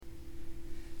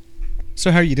So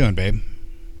how are you doing, babe?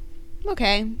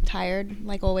 Okay. Tired,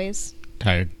 like always.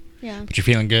 Tired. Yeah. But you're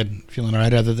feeling good? Feeling all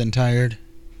right other than tired?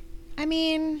 I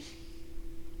mean,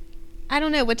 I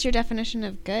don't know. What's your definition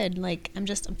of good? Like, I'm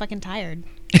fucking tired.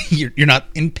 You're not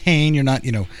in pain. You're not,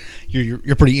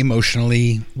 you're pretty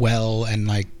emotionally well and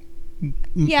like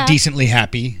decently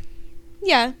happy.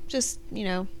 Yeah. Just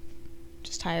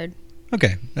tired.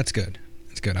 Okay. That's good.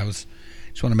 That's good. Just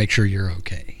want to make sure you're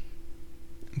okay.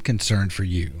 I'm concerned for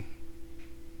you.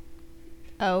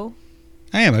 Oh.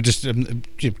 I am. I'm just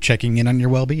checking in on your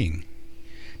well-being.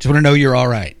 Just want to know you're all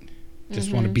right.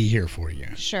 Just want to be here for you.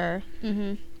 Sure.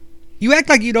 Mm-hmm. You act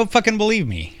like you don't fucking believe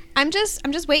me. I'm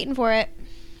just waiting for it.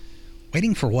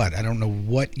 Waiting for what? I don't know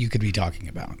what you could be talking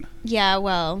about. Yeah,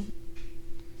 well,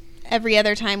 every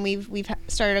other time we've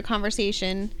started a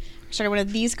conversation, started one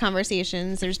of these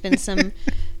conversations, there's been some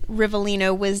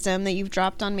Rivellino wisdom that you've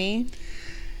dropped on me.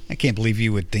 I can't believe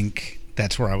you would think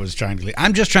that's where I was trying to lead.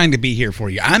 I'm just trying to be here for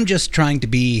you. I'm just trying to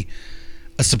be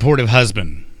a supportive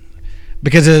husband.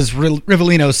 Because as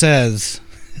Rivellino says,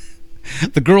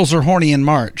 the girls are horny in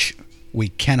March. We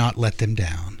cannot let them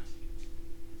down.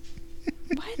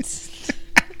 What?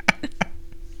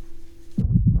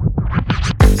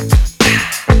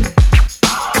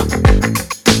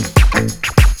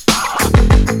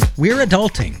 We're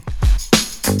adulting.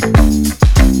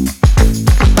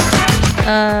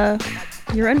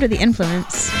 You're under the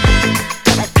influence.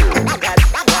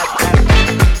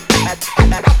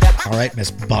 All right,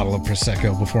 Miss Bottle of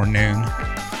Prosecco before noon.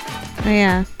 Oh,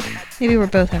 yeah. Maybe we're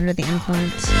both under the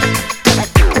influence.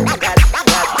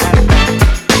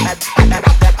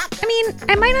 I mean,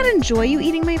 I might not enjoy you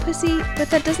eating my pussy, but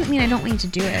that doesn't mean I don't want you to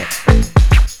do it.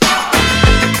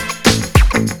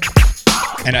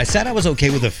 And I said I was okay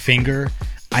with a finger.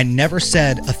 I never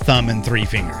said a thumb and 3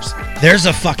 fingers. There's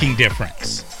a fucking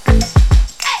difference.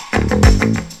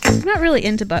 I'm not really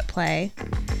into butt play,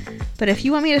 but if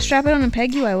you want me to strap it on and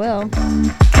peg you, I will.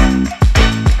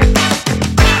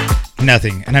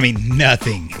 Nothing, and I mean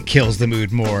nothing, kills the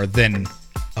mood more than,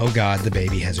 oh God, the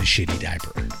baby has a shitty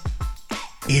diaper.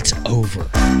 It's over.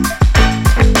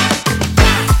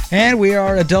 And we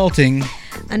are adulting.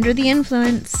 Under the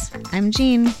influence. I'm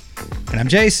Jean. And I'm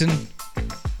Jason.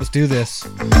 Let's do this.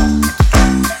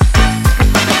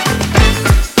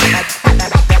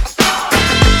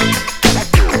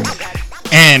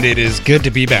 And it is good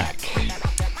to be back.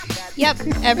 Yep,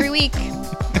 every week.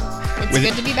 It's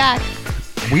good to be back.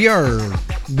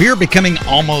 We're becoming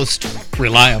almost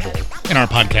reliable in our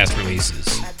podcast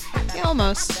releases. Yeah,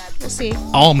 almost. We'll see.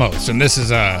 Almost. And this is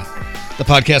the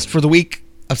podcast for the week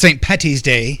of St. Patty's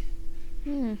Day.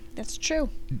 That's true.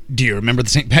 Do you remember the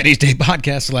St. Patty's Day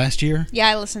podcast last year? Yeah,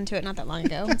 I listened to it not that long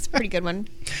ago. It's a pretty good one.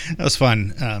 That was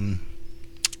fun.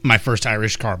 My first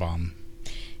Irish car bomb.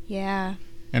 Yeah.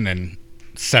 And then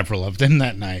several of them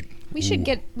that night. We should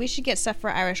get stuff for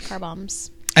Irish car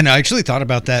bombs. And I actually thought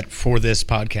about that for this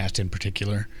podcast in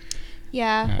particular.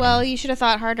 Yeah. Well, you should have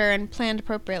thought harder and planned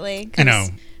appropriately. I know.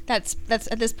 That's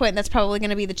at this point. That's probably going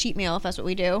to be the cheat meal if that's what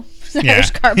we do. Yeah.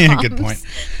 Irish car bombs. Good point.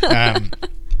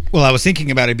 Well, I was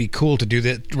thinking about it'd be cool to do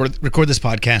that. Record this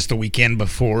podcast the weekend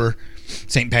before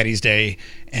St. Patty's Day,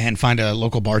 and find a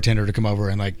local bartender to come over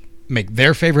and like make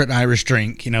their favorite Irish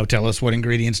drink. Tell us what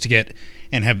ingredients to get,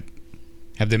 and have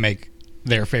them make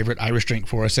their favorite Irish drink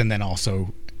for us, and then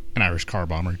also an Irish car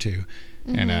bomb or two,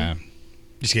 and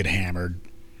just get hammered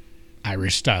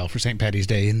Irish style for St. Patty's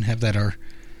Day, and have that our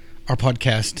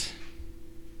podcast.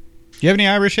 Do you have any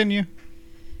Irish in you?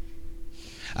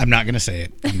 I'm not going to say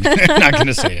it. I'm not going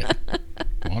to say it.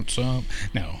 Want some?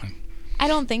 No. I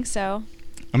don't think so.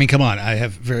 I mean, come on. I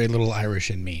have very little Irish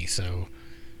in me, so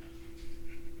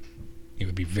it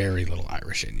would be very little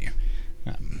Irish in you.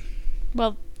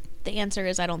 Well, the answer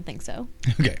is I don't think so.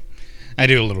 Okay. I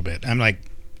do a little bit. I'm like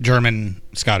German,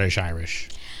 Scottish, Irish.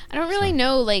 I don't really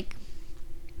know, like,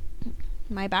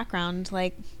 my background.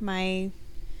 Like, my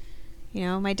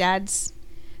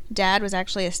dad was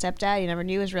actually a stepdad. He never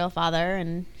knew his real father,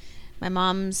 and my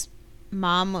mom's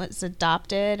mom was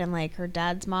adopted, and like her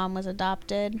dad's mom was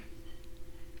adopted.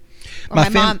 Or my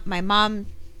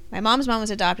mom's mom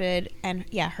was adopted, and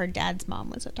yeah, her dad's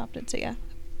mom was adopted. So yeah,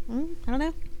 I don't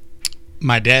know.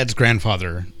 My dad's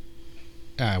grandfather,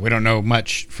 we don't know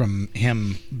much from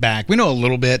him back. We know a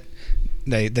little bit.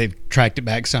 They've tracked it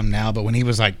back some now, but when he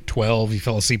was like 12, he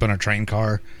fell asleep on a train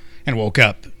car and woke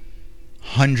up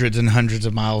hundreds and hundreds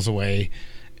of miles away,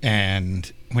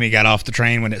 and when he got off the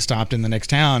train, when it stopped in the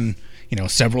next town,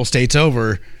 several states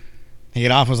over, he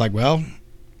got off and was like, well,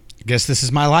 I guess this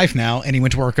is my life now. And he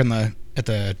went to work at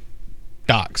the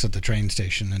docks at the train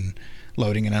station, and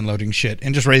loading and unloading shit,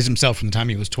 and just raised himself from the time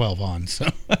he was 12 on. So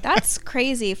that's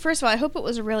crazy. First of all, I hope it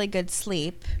was a really good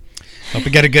sleep. Hope he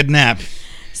got a good nap.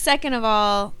 Second of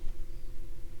all,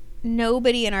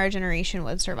 nobody in our generation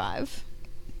would survive.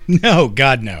 No,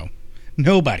 God, no.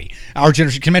 Nobody. Our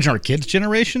generation. Can you imagine our kids'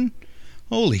 generation?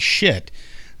 Holy shit.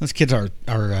 Those kids our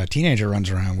teenager runs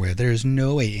around with. There's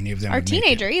no way any of them our would make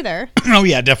teenager it. either. Oh,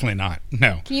 yeah, definitely not.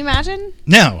 No. Can you imagine?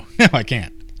 No, I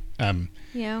can't.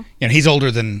 Yeah. He's older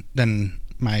than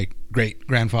my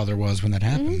great-grandfather was when that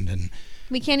happened. And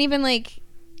we can't even, like,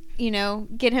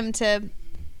 get him to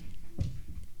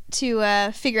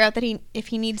figure out that if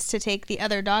he needs to take the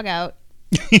other dog out,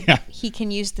 yeah, he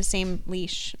can use the same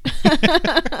leash.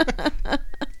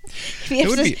 He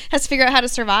has to figure out how to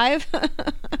survive.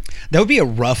 That would be a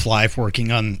rough life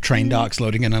working on train docks,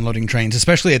 loading and unloading trains,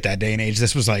 especially at that day and age.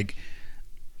 This was like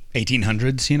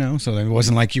 1800s, so it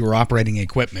wasn't like you were operating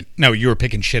equipment. No, you were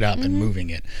picking shit up and moving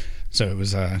it. So it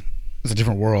was a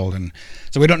different world, and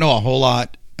so we don't know a whole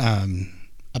lot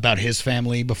about his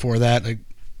family before that. Like,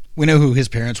 we know who his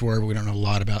parents were, but we don't know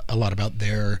a lot about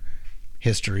their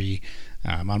history.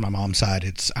 On my mom's side,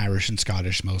 it's Irish and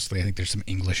Scottish mostly. I think there's some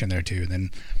English in there too. And then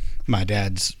my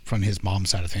dad's, from his mom's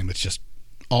side of the family, it's just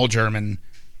all German.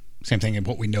 Same thing in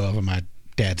what we know of on my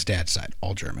dad's side,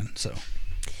 all German. So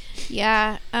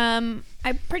yeah,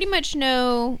 I pretty much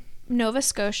know Nova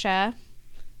Scotia,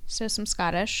 so some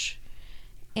Scottish,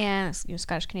 and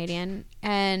Scottish Canadian,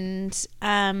 and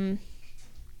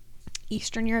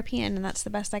Eastern European, and that's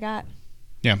the best I got.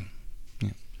 Yeah.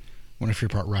 Wonder if you're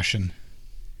part Russian.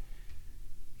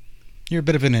 You're a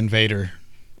bit of an invader,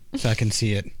 so I can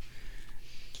see it.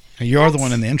 You are the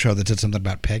one in the intro that said something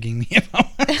about pegging me.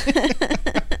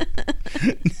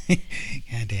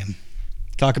 God damn.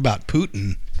 Talk about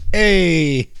Putin.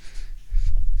 Hey.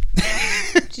 Did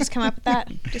you just come up with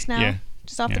that just now? Yeah.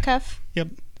 Just off the cuff? Yep.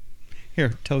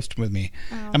 Here, toast with me.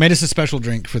 Oh. I made us a special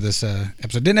drink for this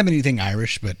episode. Didn't have anything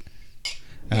Irish, but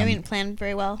You haven't planned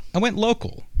very well. I went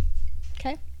local.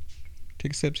 Okay.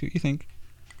 Take a sip, see what you think.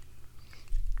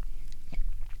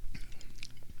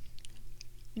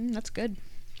 That's good.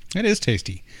 It is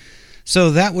tasty.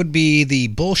 So that would be the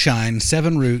Bullshine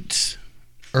 7 Roots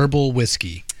Herbal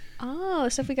Whiskey. Oh,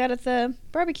 stuff we got at the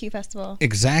barbecue festival.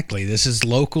 Exactly. This is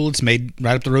local. It's made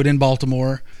right up the road in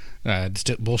Baltimore.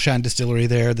 Bullshine Distillery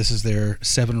there. This is their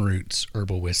 7 Roots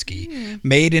Herbal Whiskey.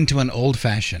 Made into an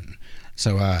old-fashioned.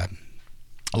 So a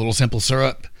little simple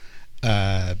syrup,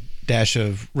 dash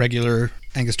of regular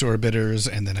Angostura bitters,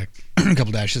 and then a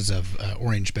couple dashes of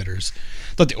orange bitters.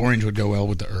 Thought the orange would go well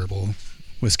with the herbal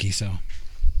whiskey, so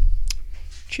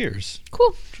cheers.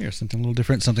 Cool. Cheers. Something a little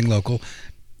different, something local.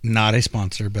 Not a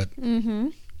sponsor, but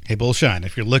hey, Bullshine,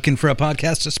 if you're looking for a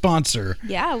podcast to sponsor,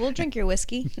 yeah, we'll drink your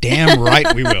whiskey. Damn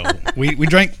right we will. We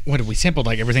drank, what did we sampled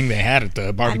like everything they had at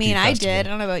the barbecue festival. I did. I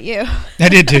don't know about you. I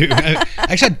did too.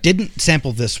 Actually, I didn't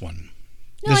sample this one.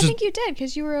 No, I think you did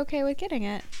because you were okay with getting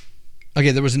it. Okay,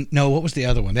 there was what was the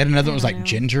other one? They had another one that was like know.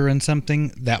 ginger and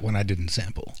something. That one I didn't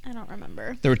sample. I don't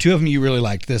remember. There were 2 of them you really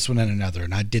liked, this one and another,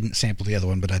 and I didn't sample the other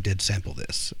one, but I did sample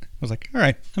this. I was like, all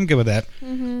right, I'm good with that.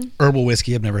 Herbal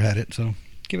whiskey, I've never had it, so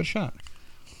give it a shot.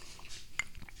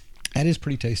 That is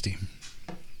pretty tasty.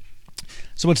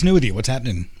 So what's new with you? What's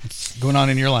happening? What's going on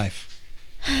in your life?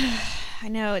 I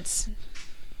know, it's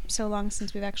so long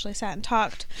since we've actually sat and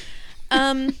talked.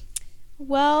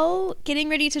 Well, getting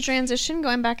ready to transition,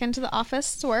 going back into the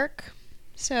office to work.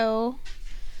 So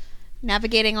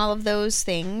navigating all of those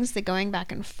things, the going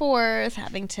back and forth,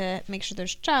 having to make sure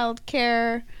there's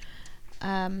childcare,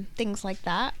 things like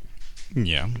that.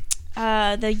 Yeah.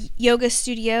 The yoga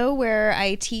studio where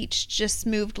I teach just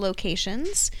moved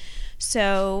locations.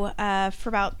 So for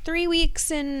about 3 weeks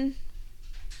in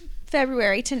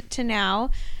February to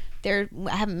now, I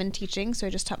haven't been teaching, so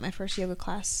I just taught my first yoga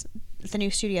class at the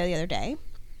new studio the other day.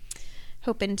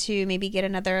 Hoping to maybe get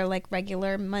another like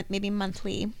regular, maybe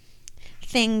monthly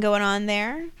thing going on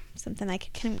there. Something I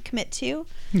can commit to.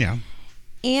 Yeah.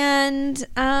 And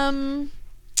haven't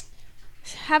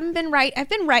been I've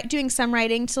been doing some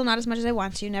writing, still not as much as I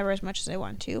want to, never as much as I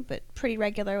want to, but pretty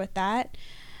regular with that.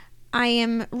 I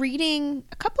am reading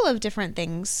a couple of different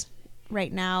things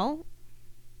right now.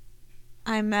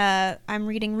 I'm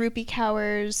reading Rupi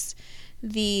Kaur's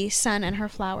The Sun and Her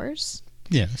Flowers.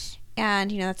 Yes.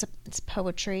 And it's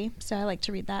poetry, so I like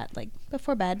to read that like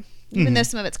before bed, even though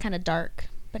some of it's kind of dark.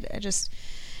 But I just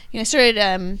I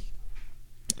started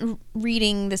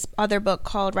reading this other book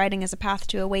called Writing as a Path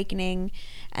to Awakening,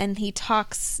 and he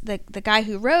talks, the guy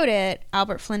who wrote it,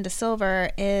 Albert Flynn de Silver,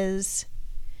 is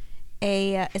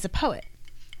a poet,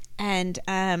 and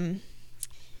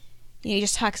he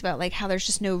just talks about like how there's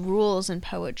just no rules in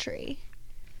poetry,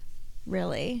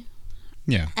 really.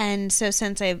 Yeah. And so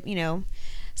since I,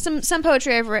 some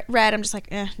poetry I've read, I'm just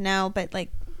like, no. But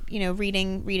like,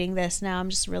 reading this now, I'm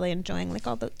just really enjoying like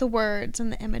all the words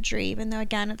and the imagery, even though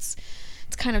again it's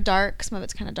kind of dark. Some of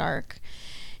it's kind of dark.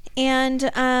 And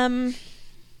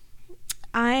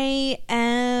I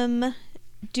am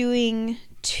doing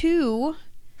 2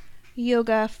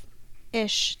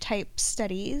 yoga-ish type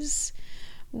studies.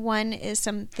 One is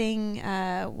something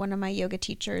one of my yoga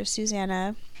teachers,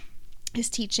 Susanna, is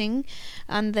teaching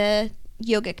on the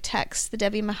yogic text, the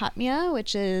Devi Mahatmya,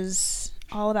 which is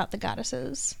all about the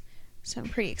goddesses. So I'm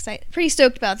pretty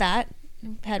stoked about that.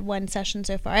 I've had 1 session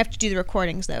so far. I have to do the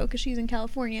recordings though, because she's in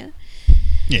California.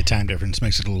 Yeah, time difference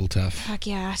makes it a little tough. Fuck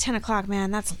yeah, 10 o'clock,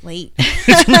 man, that's late.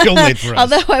 It's real late for us.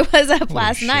 Although I was up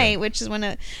last night, which is when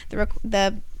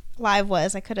the live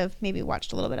was. I could have maybe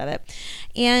watched a little bit of it.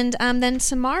 And then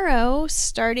tomorrow,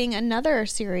 starting another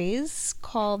series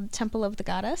called Temple of the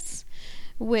Goddess,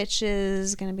 which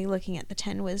is going to be looking at the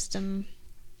 10 wisdom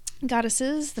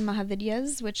goddesses, the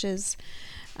Mahavidyas, which is,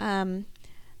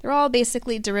 they're all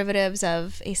basically derivatives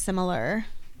of a similar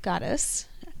goddess,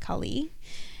 Kali.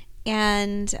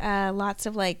 And lots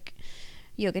of like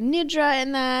yoga nidra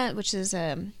in that, which is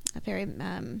a very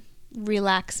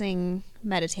relaxing,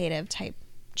 meditative type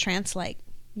trance-like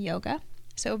yoga.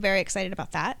 So very excited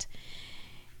about that.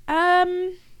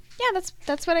 Yeah,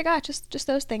 that's what I got. Just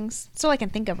those things. That's all I can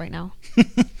think of right now.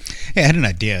 Hey, I had an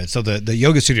idea. So the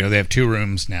yoga studio, they have 2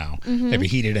 rooms now. Mm-hmm. They have a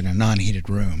heated and a non-heated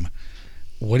room.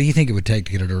 What do you think it would take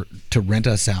to get her to rent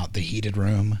us out the heated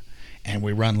room, and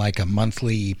we run like a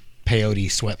monthly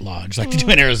peyote sweat lodge like they do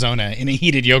in Arizona in a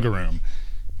heated yoga room?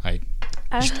 Like,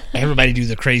 just everybody do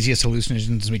the craziest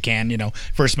hallucinations we can.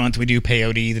 First month we do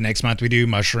peyote, the next month we do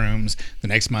mushrooms, the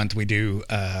next month we do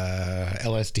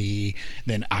LSD,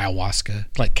 then ayahuasca.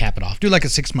 Like cap it off. Do like a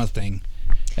 6-month thing.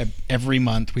 Every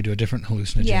month we do a different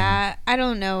hallucinogen. Yeah, I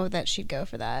don't know that she'd go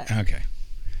for that. Okay.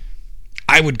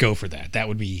 I would go for that. That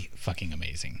would be fucking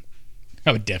amazing.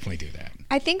 I would definitely do that.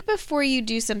 I think before you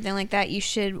do something like that, you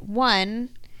should, 1,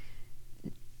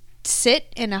 sit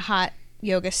in a hot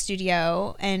yoga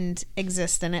studio and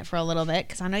exist in it for a little bit,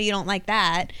 because I know you don't like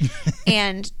that.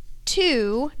 And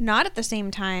 2, not at the same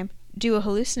time, do a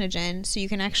hallucinogen so you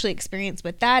can actually experience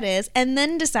what that is, and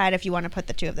then decide if you want to put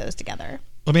the 2 of those together.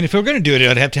 I mean, if we were going to do it,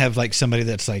 I'd have to have like somebody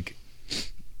that's like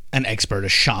an expert, a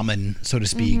shaman, so to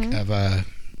speak, of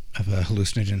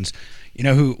hallucinogens.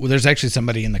 There's actually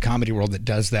somebody in the comedy world that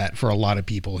does that for a lot of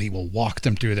people. He will walk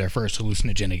them through their first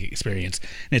hallucinogenic experience,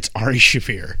 and it's Ari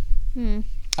Shaffir.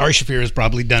 Ari Shaffir has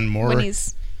probably done more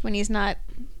when he's not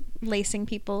lacing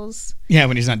people's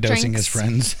when he's not dosing drinks. his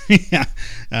friends. Yeah.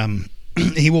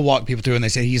 He will walk people through, and they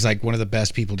say he's like one of the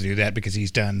best people to do that because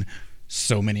he's done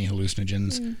so many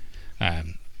hallucinogens.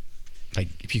 Like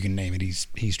if you can name it,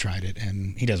 he's tried it,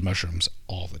 and he does mushrooms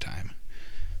all the time.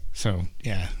 So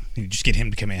yeah, you just get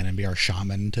him to come in and be our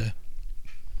shaman to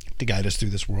guide us through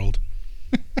this world.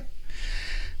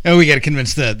 Oh, we got to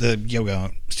convince the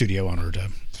yoga studio owner to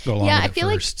go along. Yeah, with it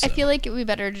first, I feel like it would be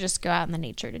better to just go out in the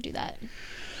nature to do that.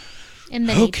 In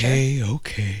the nature.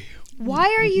 Okay.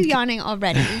 Why are you yawning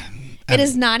already? It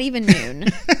is not even noon.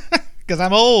 Because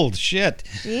I'm old. Shit.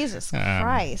 Jesus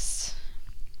Christ.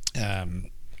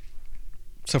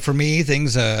 So for me,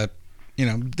 things, the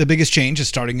biggest change is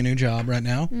starting a new job right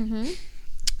now.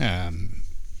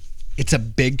 It's a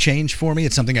big change for me.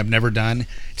 It's something I've never done.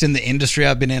 It's in the industry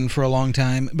I've been in for a long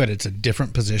time, but it's a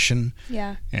different position.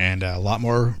 Yeah. And a lot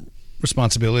more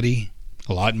responsibility.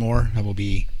 A lot more. I will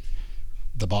be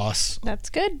the boss. That's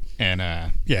good. And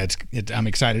I'm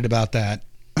excited about that.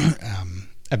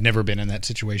 I've never been in that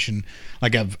situation.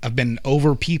 Like I've been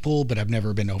over people, but I've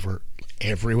never been over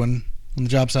everyone on the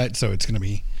job site. So it's gonna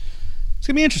be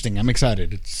interesting. I'm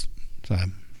excited. It's a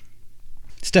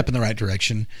step in the right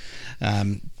direction.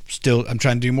 Still, I'm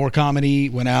trying to do more comedy.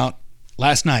 Went out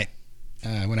last night.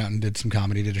 Went out and did some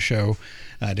comedy. Did a show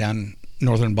down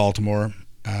northern Baltimore.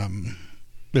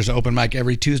 There's an open mic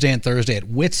every Tuesday and Thursday at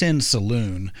Wits End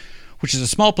Saloon, which is a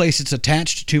small place. It's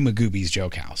attached to Magooby's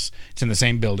Joke House. It's in the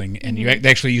same building, and they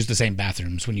actually use the same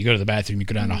bathrooms. When you go to the bathroom, you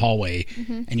go down a hallway,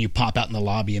 and you pop out in the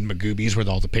lobby in Magooby's where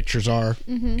all the pictures are,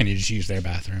 and you just use their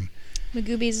bathroom.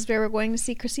 Magooby's is where we're going to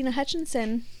see Christina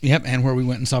Hutchinson. Yep, and where we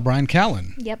went and saw Brian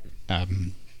Callen. Yep. A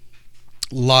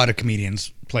lot of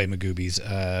comedians play Magooby's.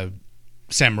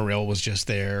 Sam Morril was just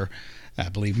there. I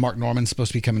believe Mark Norman's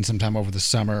supposed to be coming sometime over the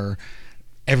summer.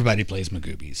 Everybody plays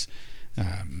Magooby's.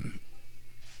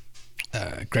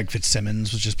 Greg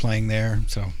Fitzsimmons was just playing there.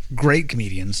 So great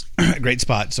comedians, great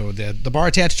spot. So the bar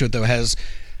attached to it though has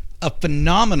a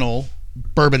phenomenal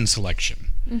bourbon selection.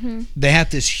 Mm-hmm. They have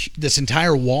this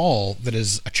entire wall that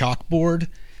is a chalkboard,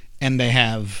 and they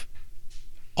have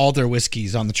all their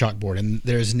whiskeys on the chalkboard, and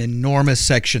there's an enormous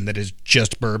section that is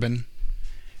just bourbon,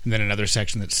 and then another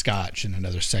section that's Scotch, and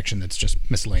another section that's just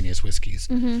miscellaneous whiskeys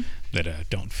that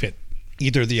don't fit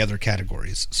either of the other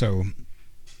categories. So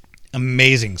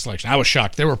amazing selection. I was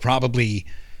shocked. There were probably,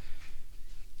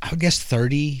 I would guess,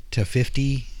 30 to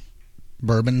 50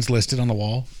 bourbons listed on the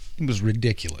wall. It was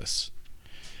ridiculous.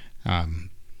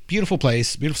 Beautiful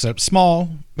place, beautiful setup. Small,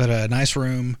 but a nice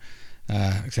room.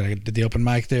 Like I said, I did the open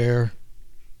mic there.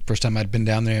 First time I'd been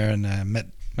down there, and met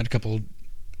a couple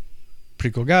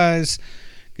pretty cool guys,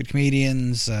 good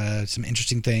comedians, some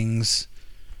interesting things.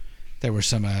 There were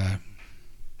some. There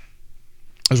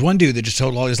was one dude that just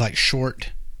told all these like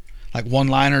short, like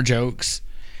one-liner jokes,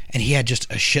 and he had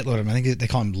just a shitload of them. I think they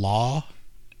call him Law,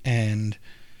 and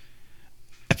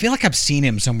I feel like I've seen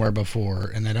him somewhere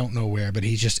before, and I don't know where, but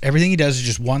he's just, everything he does is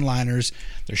just one-liners.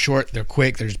 They're short, they're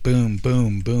quick, there's boom,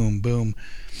 boom, boom, boom.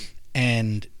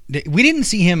 And we didn't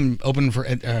see him open for,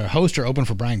 host or open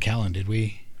for Brian Callen, did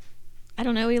we? I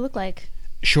don't know what he looked like.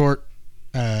 Short,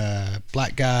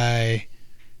 black guy,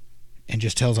 and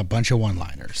just tells a bunch of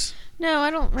one-liners. No,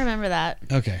 I don't remember that.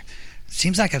 Okay.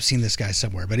 Seems like I've seen this guy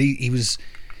somewhere, but he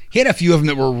had a few of them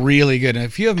that were really good, and a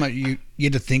few of them you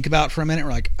had to think about for a minute.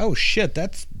 We're like, oh shit,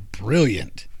 that's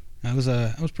brilliant. I was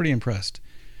pretty impressed.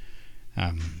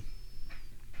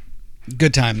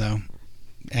 Good time though,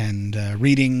 and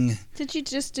reading.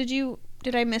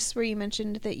 Did I miss where you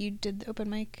mentioned that you did the open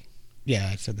mic? Yeah,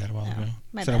 I said that a while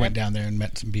ago. So I went down there and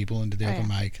met some people and did the open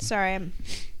mic. Sorry, I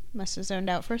must have zoned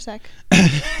out for a sec.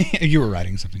 You were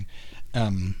writing something.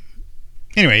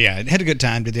 Anyway, yeah, had a good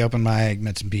time. Did the open mic,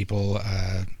 met some people.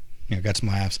 Got some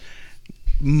laughs.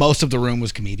 Most of the room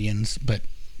was comedians, but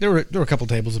there were a couple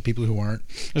tables of people who weren't.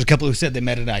 There's a couple who said they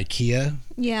met at IKEA.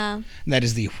 Yeah. That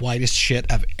is the whitest shit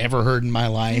I've ever heard in my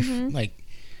life. Mm-hmm. Like,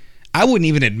 I wouldn't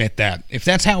even admit that. If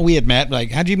that's how we had met,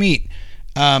 like, how'd you meet?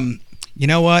 You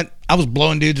know what? I was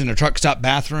blowing dudes in a truck stop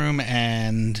bathroom,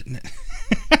 and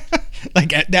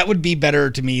like that would be better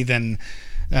to me than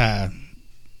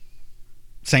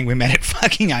saying we met at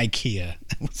fucking IKEA.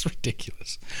 That was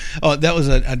ridiculous. Oh, that was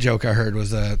a joke I heard,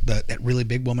 was that really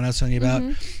big woman I was telling you about.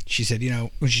 Mm-hmm. She said,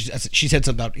 when she said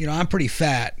something about, I'm pretty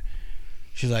fat.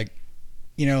 She's like,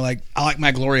 like, I like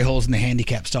my glory holes in the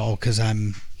handicap stall because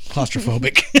I'm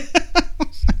claustrophobic.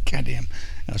 God damn.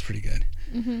 That was pretty good.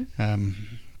 Mm-hmm.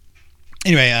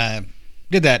 Anyway,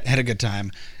 did that, had a good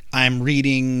time. I'm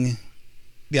reading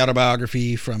the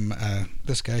autobiography from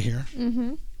this guy here.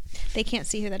 Mm-hmm. They can't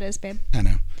see who that is, babe. I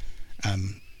know.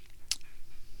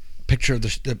 Picture of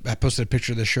I posted a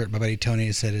picture of the shirt. My buddy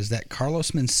Tony said, "Is that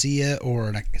Carlos Mencia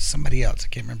or somebody else?" I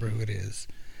can't remember who it is.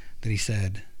 That he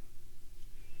said.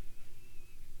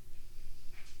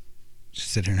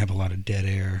 Just sit here and have a lot of dead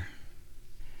air.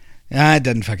 It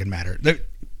doesn't fucking matter.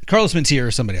 Carlos Mencia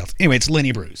or somebody else. Anyway, it's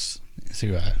Lenny Bruce.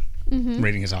 So,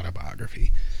 reading his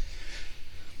autobiography.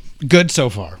 Good so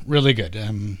far. Really good.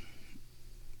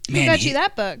 Who got you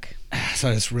that book?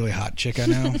 So this really hot chick I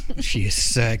know. She is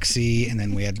sexy, and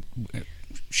then we had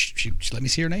she let me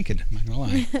see her naked. I'm not gonna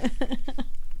lie.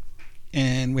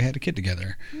 And we had a kid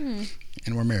together, and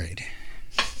we're married.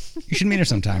 You should meet her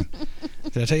sometime.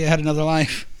 Did I tell you I had another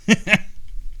life?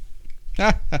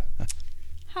 Ha ha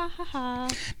ha.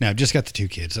 No, I've just got the 2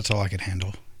 kids. That's all I could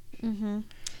handle. Mm-hmm.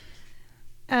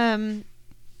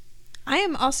 I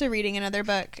am also reading another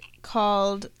book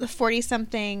called The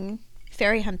 40-something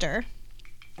Fairy Hunter.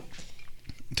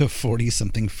 The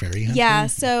 40-something Fairy Hunter? Yeah,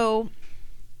 so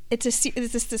it's a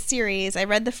series. I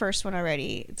read the first one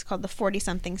already. It's called the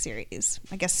 40-something series.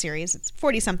 I guess series. It's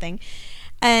 40-something.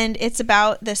 And it's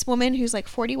about this woman who's like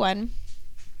 41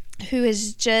 who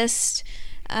has just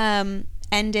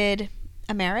ended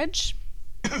a marriage.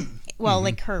 Well,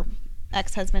 like her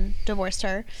ex-husband divorced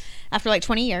her after like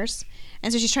 20 years.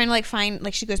 And so she's trying to like find,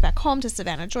 like she goes back home to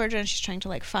Savannah, Georgia, and she's trying to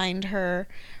like find her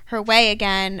way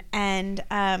again. And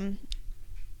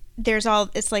there's a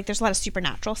lot of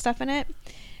supernatural stuff in it,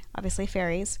 obviously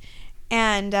fairies.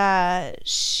 And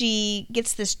she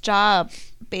gets this job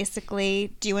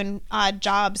basically doing odd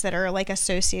jobs that are like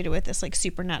associated with this like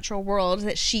supernatural world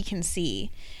that she can see,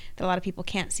 that a lot of people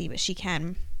can't see, but she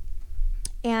can.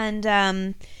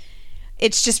 And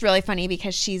it's just really funny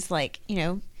because she's like,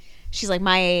 she's like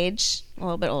my age, a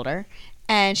little bit older,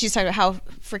 and she's talking about how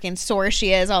freaking sore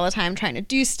she is all the time trying to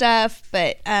do stuff,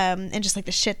 but and just like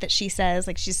the shit that she says,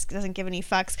 like she just doesn't give any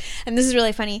fucks. And this is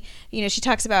really funny. She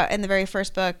talks about in the very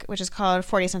first book, which is called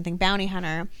 40-something Bounty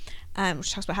Hunter,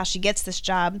 which talks about how she gets this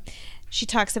job. She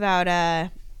talks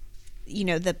about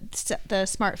the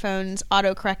smartphone's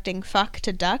auto-correcting fuck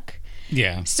to duck.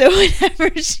 Yeah. So whenever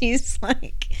she's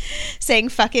like saying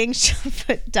fucking, she'll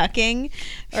put ducking,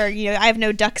 or I have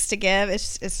no ducks to give.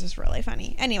 It's just really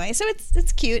funny. Anyway, so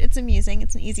it's cute. It's amusing.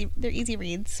 They're easy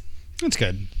reads. That's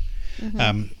good.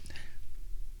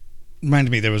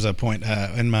 Reminded me, there was a point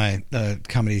in my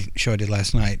comedy show I did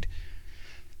last night.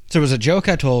 So there was a joke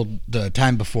I told the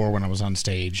time before when I was on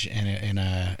stage in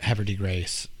Haverty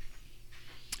Grace,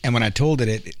 and when I told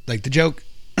it like the joke.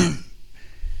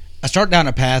 I start down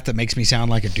a path that makes me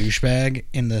sound like a douchebag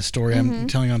in the story I'm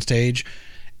telling on stage.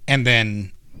 And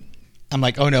then I'm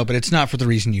like, oh no, but it's not for the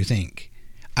reason you think.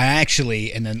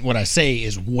 And then what I say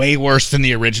is way worse than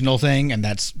the original thing. And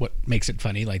that's what makes it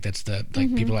funny. Like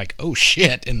people are like, oh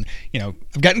shit. And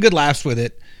I've gotten good laughs with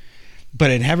it, but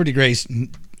in Haverty Grace,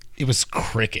 it was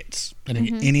crickets. I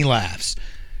didn't get any laughs.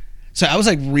 So I was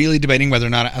like really debating whether or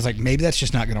not, I was like, maybe that's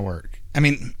just not going to work. I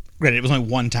mean, granted, it was only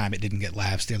one time it didn't get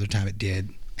laughs. The other time it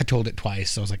did. I told it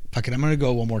twice, so I was like, fuck it, I'm going to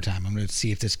go one more time. I'm going to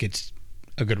see if this gets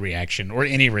a good reaction or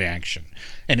any reaction.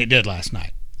 And it did last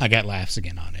night. I got laughs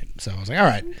again on it. So I was like, all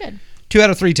right. Good. 2 out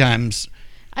of 3 times.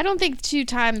 I don't think 2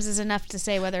 times is enough to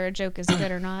say whether a joke is good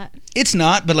or not. It's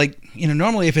not, but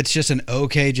normally if it's just an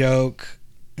okay joke,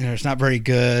 it's not very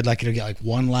good, like it'll get like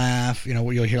 1 laugh,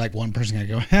 you'll hear like one person kind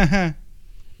of go, ha ha.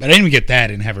 But I didn't even get that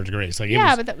in Haverty Grace.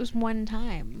 But that was 1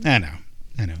 time. I know.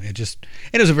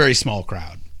 It was a very small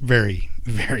crowd. Very,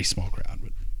 very small crowd.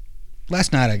 But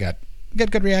last night I got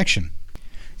good reaction.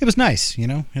 It was nice,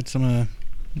 had some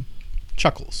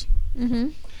chuckles.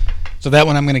 So that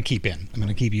one I'm going to keep in. I'm going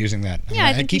to keep using that.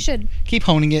 I think you should. Keep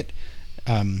honing it.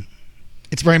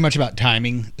 It's very much about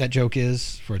timing, that joke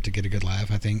is, for it to get a good laugh,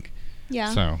 I think.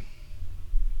 Yeah. So,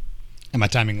 and my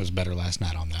timing was better last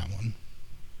night on that one.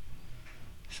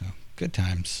 So, good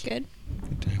times. Good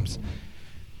times.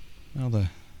 Well, there's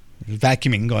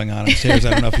vacuuming going on upstairs.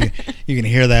 I don't know if you can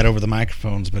hear that over the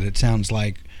microphones, but it sounds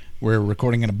like we're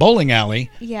recording in a bowling alley.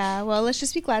 Yeah, well, let's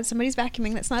just be glad somebody's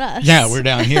vacuuming that's not us. Yeah, we're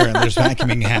down here, and there's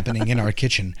vacuuming happening in our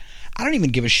kitchen. I don't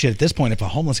even give a shit at this point if a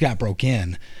homeless guy broke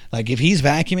in. Like, if he's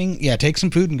vacuuming, yeah, take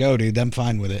some food and go, dude. I'm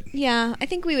fine with it. Yeah, I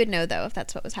think we would know, though, if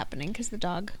that's what was happening, because the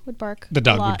dog would bark The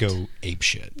dog would go ape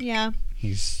shit. Yeah.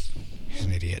 He's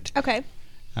an idiot. Okay.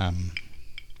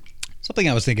 Something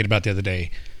I was thinking about the other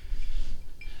day.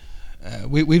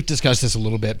 We've discussed this a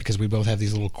little bit because we both have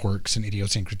these little quirks and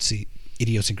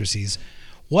idiosyncrasies.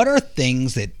 What are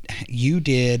things that you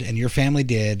did and your family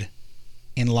did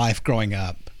in life growing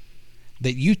up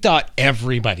that you thought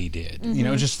everybody did?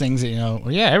 Just things that,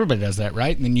 well, yeah, everybody does that,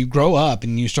 right? And then you grow up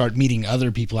and you start meeting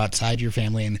other people outside your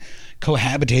family and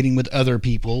cohabitating with other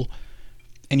people,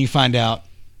 and you find out,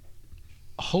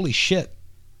 holy shit,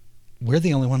 we're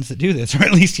the only ones that do this, or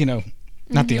at least,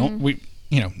 not the only,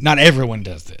 not everyone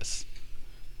does this.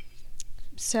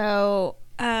 So,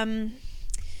 one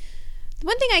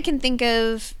thing I can think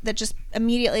of that just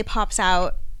immediately pops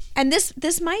out, and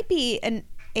this might be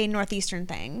a Northeastern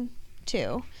thing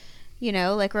too,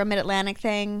 like, or a Mid-Atlantic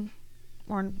thing,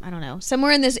 or I don't know,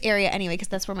 somewhere in this area anyway, because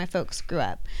that's where my folks grew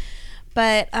up.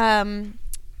 But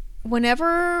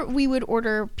whenever we would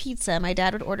order pizza, my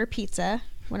dad would order pizza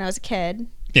when I was a kid.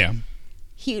 Yeah.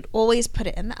 He would always put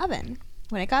it in the oven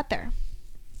when it got there.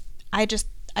 I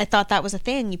thought that was a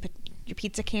thing. Your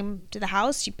pizza came to the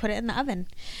house, you put it in the oven.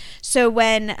 So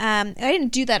when I didn't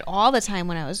do that all the time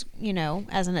when I was,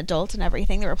 as an adult and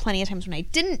everything. There were plenty of times when I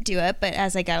didn't do it, but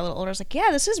as I got a little older, I was like,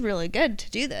 yeah, this is really good to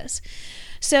do this.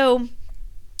 So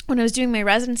when I was doing my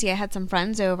residency, I had some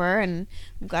friends over and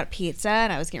we got pizza,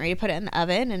 and I was getting ready to put it in the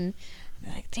oven, and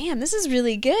they're like, damn, this is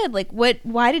really good. Like,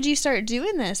 why did you start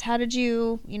doing this? How did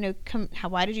you,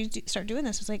 why did you start doing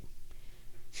this? I was like,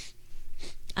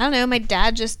 I don't know. My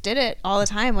dad just did it all the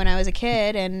time when I was a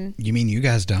kid. And you mean you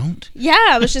guys don't? Yeah,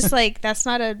 I was just like, that's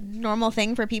not a normal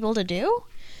thing for people to do.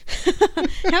 I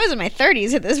was in my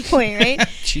 30s at this point, right?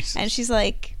 Jesus. And she's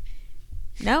like,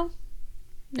 no,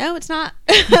 it's not.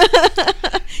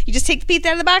 You just take the pizza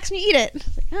out of the box and you eat it. I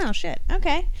was like, oh shit,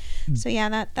 okay. So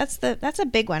yeah, that's a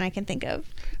big one I can think of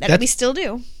that we still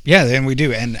do. Yeah, and we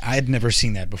do, and I had never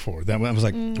seen that before. That I was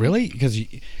like, really? Because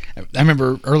I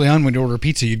remember early on when you order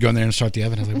pizza, you'd go in there and start the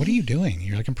oven. I was like, what are you doing?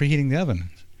 You're like, I'm preheating the oven.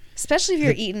 Especially if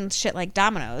you're eating shit like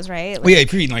Domino's, right? Like, well, yeah,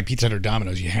 if you're eating like Pizza Hut or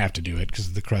Domino's, you have to do it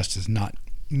because the crust is not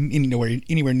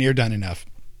anywhere near done enough.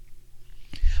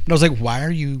 But I was like, why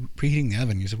are you preheating the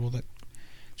oven? You said, well,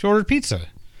 you ordered pizza.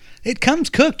 It comes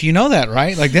cooked. You know that,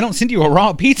 right? Like, they don't send you a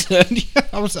raw pizza.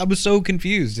 I was so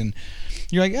confused. And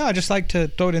you're like, I just like to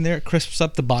throw it in there. It crisps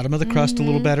up the bottom of the crust a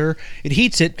little better. It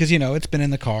heats it because, it's been in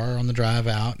the car on the drive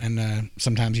out. And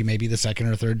sometimes you may be the second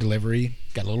or third delivery.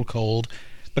 Got a little cold.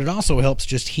 but it also helps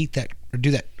just heat that or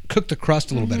cook the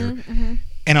crust a little better. Mm-hmm.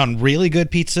 And on really good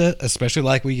pizza, especially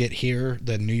like we get here,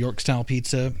 the New York style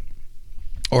pizza,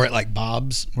 or at like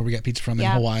Bob's where we got pizza from in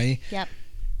Hawaii. Yep.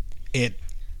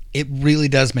 It really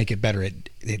does make it better.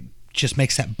 It just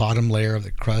makes that bottom layer of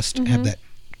the crust have that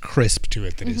crisp to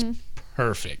it that is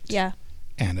perfect. Yeah.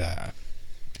 And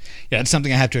it's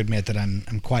something I have to admit that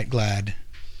I'm quite glad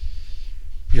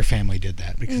your family did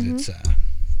that, because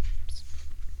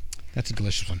that's a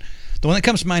delicious one. The one that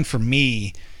comes to mind for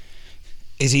me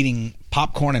is eating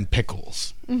popcorn and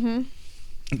pickles. Mm-hmm.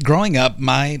 Growing up,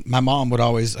 my mom would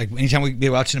always, like, anytime we'd be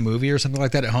watching a movie or something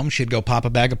like that at home, she'd go pop a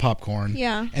bag of popcorn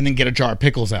and then get a jar of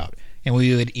pickles out. And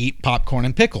we would eat popcorn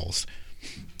and pickles.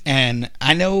 And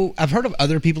I know, I've heard of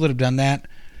other people that have done that,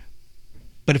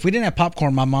 but if we didn't have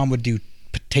popcorn, my mom would do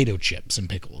potato chips and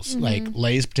pickles, like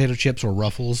Lay's potato chips or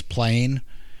Ruffles plain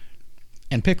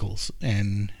and pickles.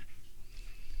 And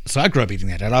so I grew up eating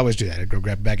that. I'd always do that. I'd go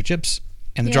grab a bag of chips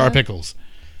and the jar of pickles.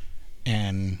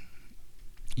 And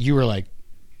you were like,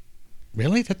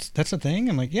 really? That's a thing?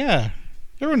 I'm like, yeah.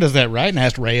 Everyone does that, right? And I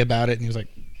asked Ray about it, and he was like,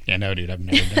 yeah, no, dude, I've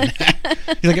never done that.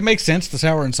 He's like, it makes sense, the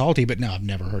sour and salty, but no, I've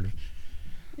never heard of it.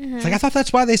 It's like, I thought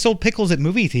that's why they sold pickles at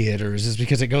movie theaters, is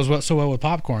because it goes so well with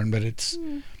popcorn, but I guess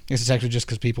it's actually just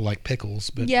because people like pickles.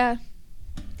 But yeah.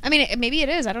 I mean, maybe it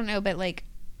is. I don't know, but like,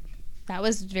 that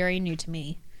was very new to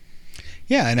me.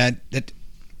 Yeah, and it's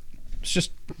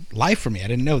just life for me. I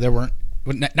didn't know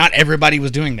not everybody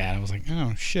was doing that. I was like,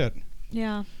 oh, shit.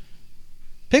 Yeah.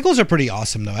 Pickles are pretty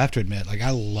awesome, though, I have to admit. Like,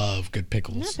 I love good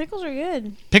pickles. Yeah, pickles are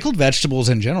good. Pickled vegetables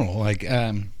in general. Like,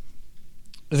 as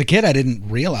a kid, I didn't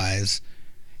realize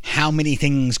how many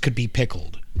things could be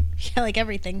pickled. Yeah, like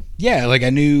everything. Yeah, like I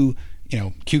knew,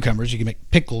 cucumbers you can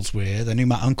make pickles with. I knew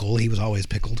my uncle, he was always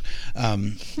pickled.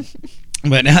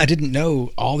 But I didn't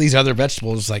know all these other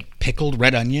vegetables, like pickled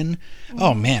red onion.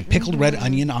 Oh, man, pickled red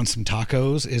onion on some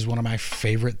tacos is one of my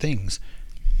favorite things.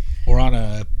 Or on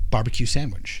a barbecue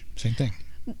sandwich. Same thing.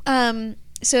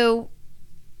 So,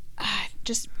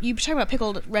 just you talking about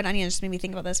pickled red onion just made me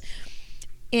think about this.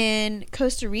 In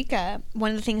Costa Rica,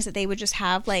 one of the things that they would just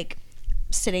have like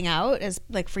sitting out as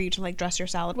like for you to like dress your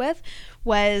salad with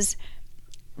was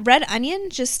red onion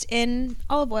just in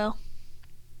olive oil.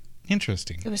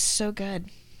 Interesting. It was so good.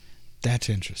 That's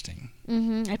interesting.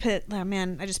 Mm-hmm. I put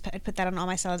that on all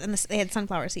my salads, and they had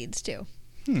sunflower seeds too.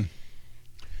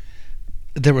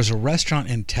 There was a restaurant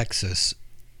in Texas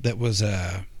that was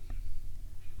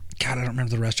God, I don't remember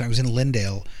the restaurant. It was in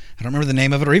Lindale. I don't remember the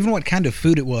name of it or even what kind of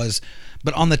food it was.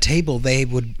 But on the table, they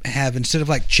would have, instead of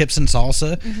like chips and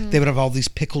salsa, they would have all these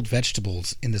pickled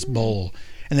vegetables in this bowl.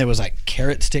 And there was like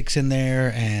carrot sticks in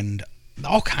there and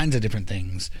all kinds of different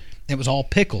things. It was all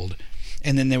pickled.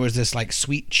 And then there was this like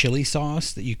sweet chili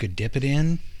sauce that you could dip it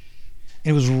in.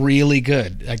 It was really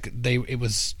good. Like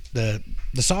the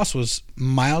sauce was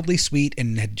mildly sweet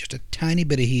and had just a tiny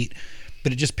bit of heat,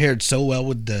 but it just paired so well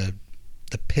with the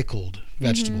pickled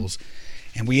vegetables.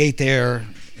 And we ate there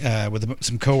with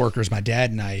some coworkers. My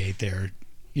dad and I ate there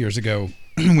years ago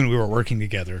when we were working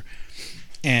together.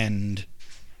 And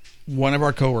one of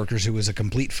our coworkers, who was a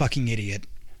complete fucking idiot,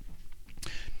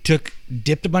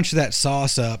 dipped a bunch of that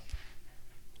sauce up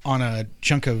on a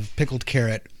chunk of pickled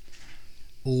carrot,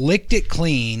 licked it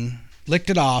clean, licked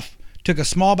it off, took a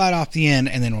small bite off the end,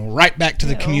 and then right back to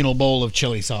the communal bowl of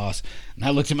chili sauce. And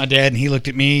I looked at my dad, and he looked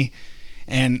at me,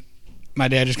 and my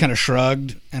dad just kind of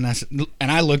shrugged, and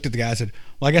I looked at the guy and said,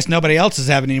 well, I guess nobody else is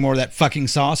having any more of that fucking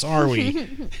sauce, are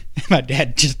we? My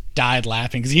dad just died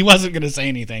laughing because he wasn't going to say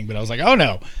anything, but I was like, oh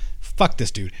no, fuck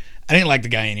this dude. I didn't like the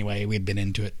guy anyway. We'd been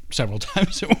into it several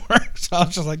times at work, so I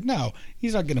was just like, no,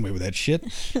 he's not getting away with that shit.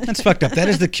 That's fucked up. That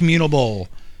is the communal bowl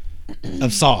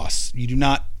of sauce. You do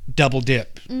not double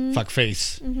dip, fuck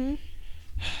face.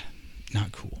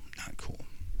 Not cool.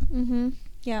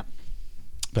 Yeah.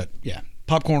 But yeah,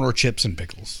 popcorn or chips and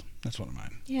pickles. That's one of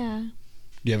mine. Yeah.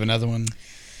 Do you have another one?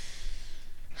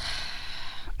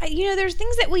 There's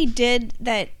things that we did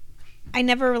that I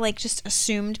never like just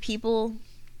assumed people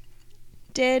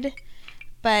did,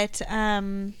 but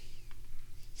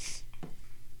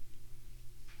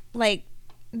like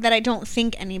that I don't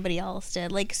think anybody else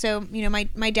did. Like, so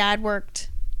my dad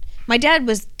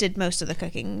did most of the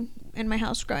cooking in my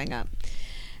house growing up.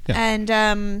 Yeah. And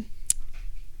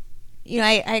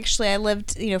I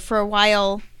lived for a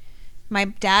while. My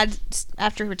dad,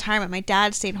 after retirement, my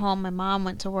dad stayed home. My mom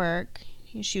went to work.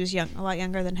 She was a lot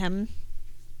younger than him.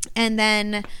 And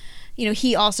then,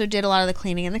 he also did a lot of the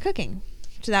cleaning and the cooking.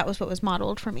 So that was what was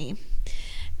modeled for me.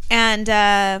 And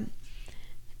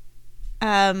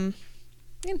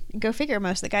go figure,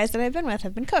 most of the guys that I've been with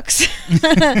have been cooks.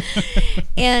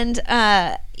 And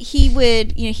he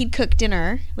would, he'd cook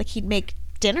dinner, like he'd make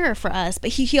dinner for us, but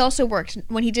he also worked,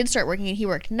 when he did start working, he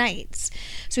worked nights.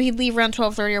 So he'd leave around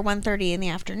 12:30 or 1:30 in the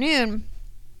afternoon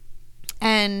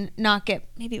and not get,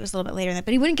 maybe it was a little bit later than that,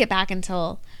 but he wouldn't get back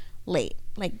until late,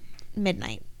 like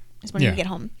midnight is when he would get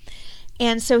home.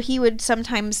 And so he would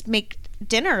sometimes make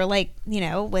dinner, like,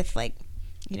 with like,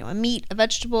 a meat, a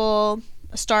vegetable,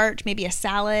 a starch, maybe a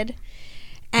salad.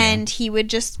 And he would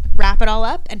just wrap it all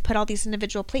up and put all these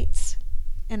individual plates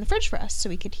in the fridge for us so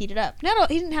we could heat it up.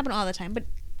 He didn't happen all the time, but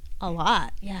a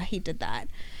lot. Yeah, he did that.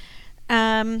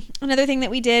 Another thing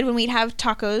that we did when we'd have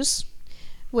tacos,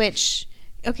 which,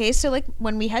 so like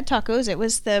when we had tacos, it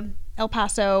was the El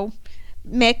Paso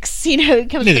mix, it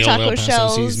comes with the taco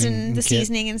shells and the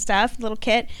seasoning and stuff, little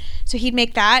kit. So he'd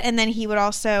make that, and then he would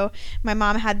also, my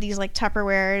mom had these like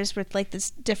Tupperwares with like this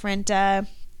different, the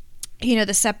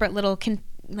separate little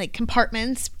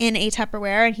compartments in a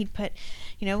Tupperware, and he'd put,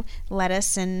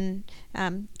 lettuce and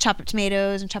chopped up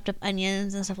tomatoes and chopped up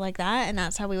onions and stuff like that, and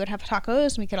that's how we would have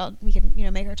tacos. And we could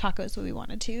make our tacos the way we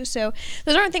wanted to. So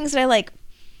those aren't things that I like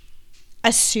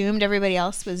assumed everybody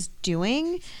else was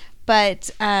doing,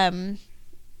 but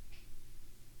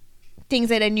things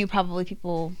that I knew probably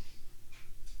people,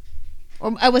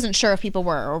 or I wasn't sure if people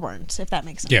were or weren't, if that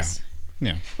makes sense.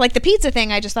 Yeah. Like the pizza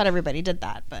thing, I just thought everybody did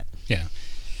that, but yeah.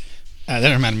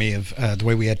 That reminded me of the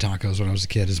way we had tacos when I was a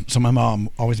kid. So my mom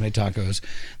always made tacos.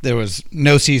 There was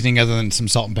no seasoning other than some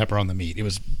salt and pepper on the meat. It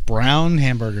was brown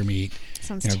hamburger meat,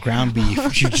 ground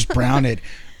beef. She would just brown it,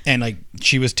 and like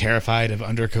she was terrified of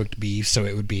undercooked beef, so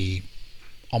it would be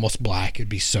almost black. It'd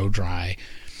be so dry,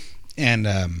 and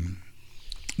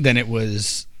then it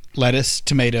was lettuce,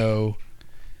 tomato,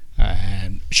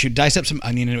 and she would dice up some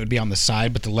onion, and it would be on the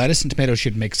side. But the lettuce and tomato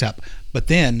she'd mix up. But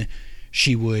then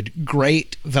she would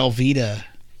grate Velveeta,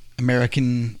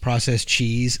 American processed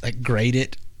cheese, like grate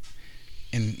it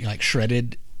and like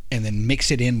shredded, and then mix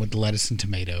it in with the lettuce and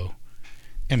tomato,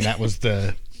 and that was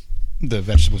the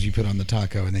vegetables you put on the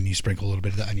taco, and then you sprinkle a little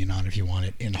bit of the onion on if you want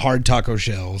it, in hard taco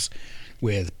shells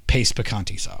with paste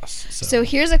picante sauce. So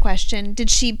here's a question: Did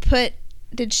she put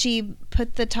the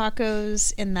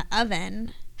tacos in the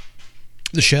oven?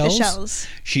 The shells?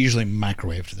 She usually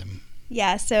microwaved them.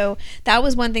 Yeah, so that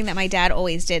was one thing that my dad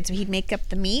always did. So he'd make up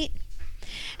the meat,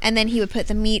 and then he would put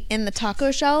the meat in the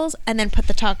taco shells, and then put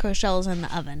the taco shells in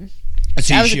the oven.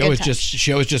 See, she always just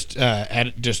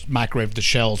microwaved the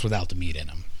shells without the meat in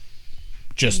them.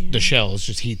 The shells,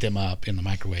 just heat them up in the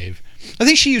microwave. I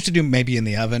think she used to do maybe in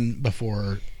the oven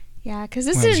before. Yeah, because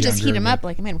this didn't just heat them up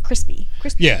like, crispy.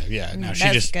 Yeah. No, she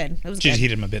just good. It was she just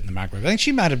heated them a bit in the microwave. I think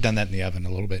she might have done that in the oven a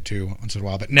little bit too, once in a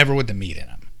while, but never with the meat in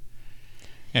them.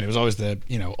 And it was always the,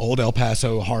 old El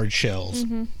Paso hard shells.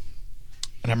 Mm-hmm.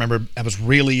 And I remember I was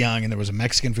really young, and there was a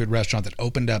Mexican food restaurant that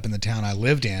opened up in the town I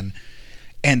lived in,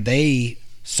 and they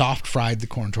soft fried the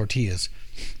corn tortillas,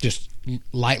 just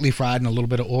lightly fried in a little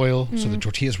bit of oil, so the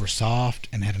tortillas were soft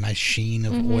and had a nice sheen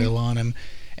of oil on them.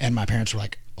 And my parents were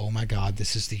like, "Oh my God,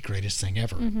 this is the greatest thing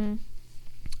ever." Mm-hmm.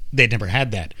 They'd never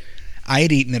had that. I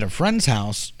had eaten at a friend's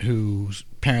house whose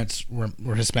parents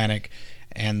were Hispanic,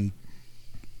 and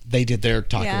they did their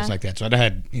tacos like that. So I'd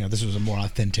had, this was a more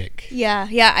authentic. Yeah.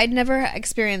 I'd never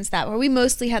experienced that, where we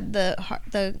mostly had the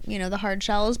hard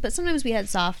shells, but sometimes we had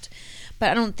soft. But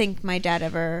I don't think my dad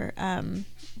ever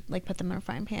put them in a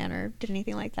frying pan or did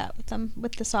anything like that with them,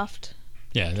 with the soft.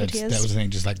 Yeah, that was the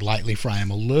thing. Just like lightly fry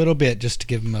them a little bit, just to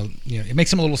give them it makes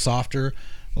them a little softer,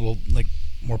 a little like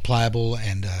more pliable,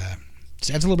 and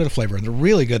just adds a little bit of flavor. And they're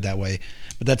really good that way.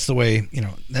 But that's the way,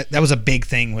 that was a big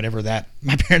thing. Whenever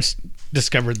my parents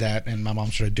discovered that, and my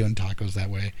mom started doing tacos that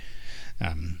way.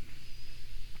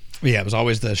 It was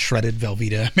always the shredded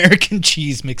Velveeta American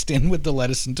cheese mixed in with the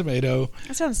lettuce and tomato.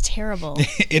 That sounds terrible.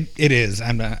 It is.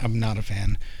 I'm not a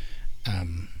fan.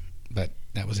 But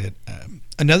that was it.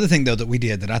 Another thing though that we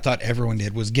did that I thought everyone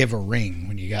did was give a ring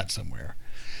when you got somewhere.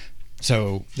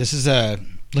 So this is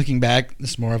looking back,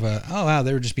 this is more of a, oh wow,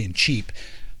 they were just being cheap.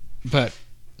 But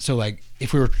so like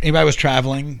if anybody was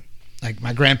traveling, like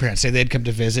my grandparents say they'd come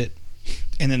to visit,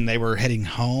 and then they were heading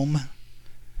home.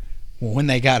 Well, when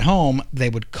they got home, they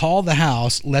would call the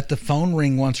house, let the phone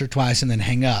ring once or twice, and then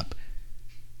hang up.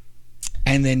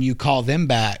 And then you call them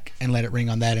back and let it ring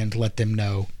on that end to let them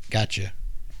know, gotcha.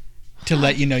 To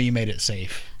let you know you made it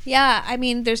safe. Yeah, I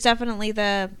mean, there's definitely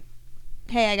the,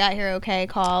 hey, I got here okay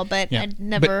call, but I'd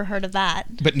never heard of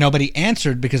that. But nobody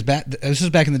answered because this was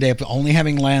back in the day of only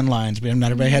having landlines, but not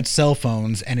everybody had cell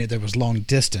phones, and there was long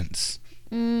distance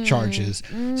charges.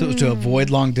 So it was to avoid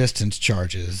long distance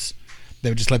charges. They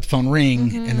would just let the phone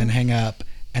ring and then hang up,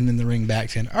 and then the ring back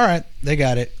saying, all right, they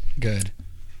got it. Good.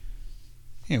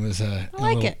 It was a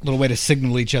little way to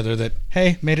signal each other that,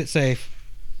 hey, made it safe.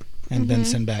 And then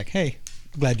send back, hey,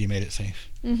 glad you made it safe.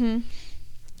 Mm-hmm.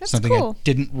 That's something cool. I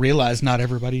didn't realize not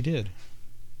everybody did.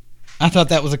 I thought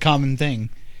that was a common thing.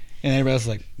 And everybody was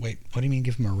like, wait, what do you mean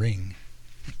give him a ring?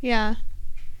 Yeah.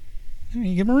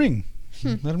 You give him a ring.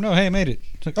 Let him know, hey, I made it.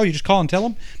 It's like, oh, you just call and tell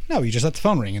him? No, you just let the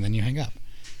phone ring and then you hang up.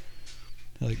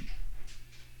 They're like,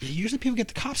 usually people get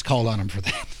the cops called on them for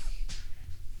that.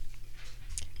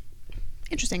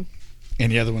 Interesting.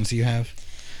 Any other ones you have?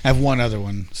 I have one other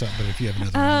one, but if you have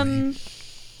another one.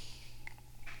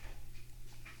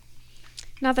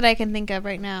 Not that I can think of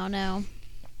right now, no.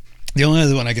 The only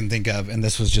other one I can think of, and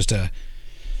this was just it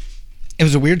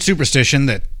was a weird superstition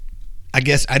that I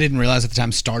guess I didn't realize at the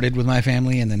time started with my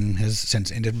family and then has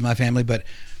since ended with my family, but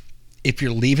if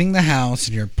you're leaving the house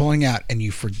and you're pulling out and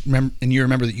you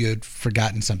remember that you had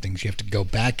forgotten something, so you have to go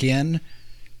back in,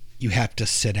 you have to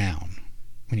sit down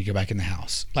when you go back in the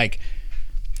house. Like,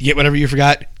 you get whatever you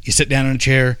forgot, you sit down in a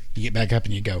chair, you get back up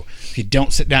and you go. If you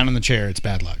don't sit down in the chair, it's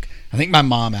bad luck. I think my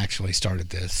mom actually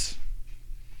started this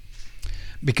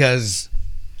because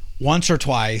once or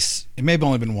twice, it may have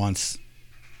only been once,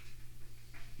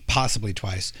 possibly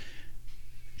twice,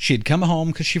 she'd come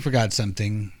home because she forgot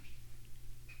something,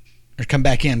 or come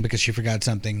back in because she forgot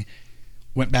something,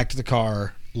 went back to the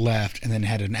car, left, and then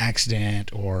had an accident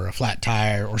or a flat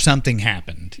tire or something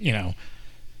happened,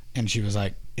 and she was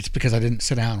like, it's because I didn't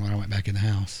sit down when I went back in the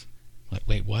house. I'm like,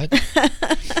 wait, what?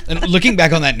 And looking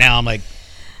back on that now, I'm like,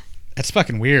 that's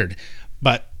fucking weird.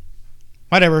 But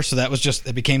whatever. So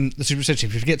it became the superstition.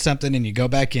 If you forget something and you go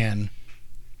back in,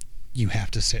 you have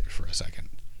to sit for a second.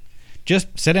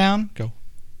 Just sit down, go,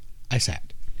 I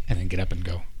sat, and then get up and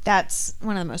go. That's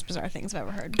one of the most bizarre things I've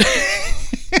ever heard.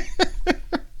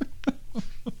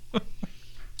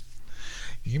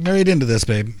 You married into this,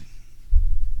 babe.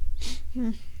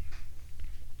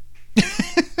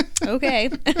 Okay.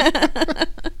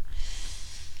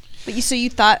 But so you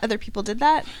thought other people did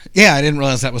that? Yeah, I didn't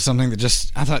realize that was something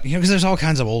that I thought, because there's all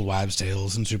kinds of old wives'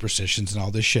 tales and superstitions and all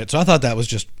this shit. So I thought that was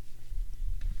just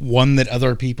one that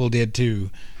other people did too.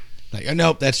 Like, oh,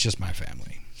 nope, that's just my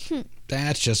family.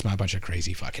 That's just my bunch of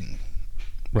crazy fucking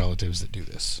relatives that do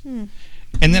this. And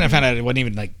then I found out it wasn't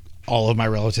even like all of my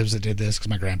relatives that did this, because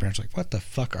my grandparents were like, what the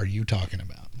fuck are you talking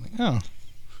about? I'm like, oh.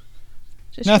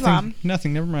 Just your mom.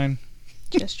 Nothing, never mind.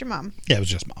 Just your mom. Yeah, it was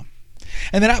just mom.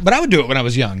 And then, but I would do it when I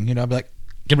was young. I'd be like,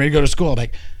 getting ready to go to school. I'd be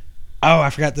like, oh, I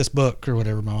forgot this book or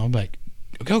whatever. My mom would be like,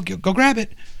 go grab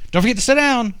it. Don't forget to sit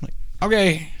down. I'm like,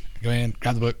 okay. Go in,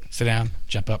 grab the book, sit down,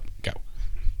 jump up, go.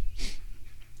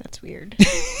 That's weird.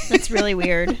 That's really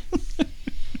weird.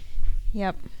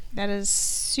 Yep. That is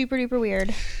super duper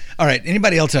weird. All right.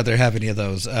 Anybody else out there have any of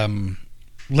those?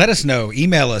 Let us know.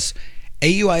 Email us,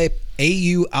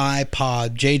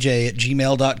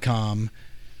 auipodjj@gmail.com.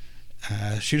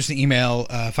 Shoot us an email.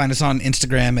 Find us on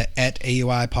Instagram at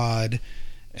auipod.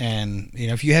 And,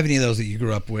 if you have any of those that you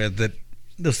grew up with,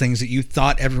 those things that you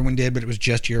thought everyone did, but it was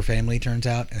just your family, turns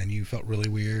out, and you felt really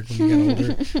weird when you got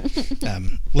older,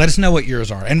 let us know what yours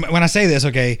are. And when I say this,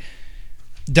 okay,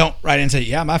 don't write in and say,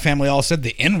 yeah, my family all said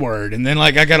the N-word. And then,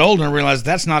 I got older and realized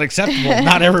that's not acceptable.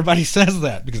 Not everybody says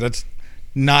that, because that's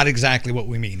not exactly what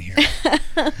we mean here.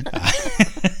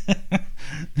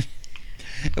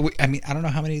 I don't know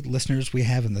how many listeners we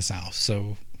have in the South,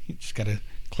 so you just got to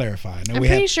clarify. I'm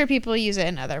pretty sure people use it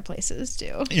in other places,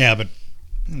 too. Yeah, but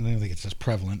I don't think it's as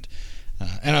prevalent.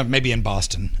 And maybe in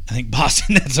Boston. I think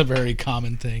Boston, that's a very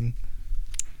common thing.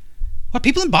 Well,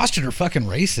 people in Boston are fucking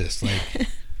racist.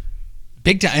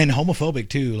 Big time, and homophobic,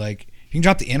 too. You can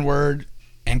drop the N-word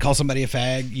and call somebody a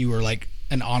fag, you are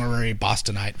an honorary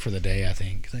Bostonite for the day, I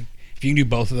think. If you can do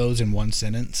both of those in one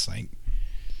sentence, oh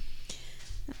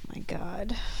my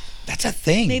God. That's a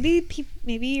thing. Maybe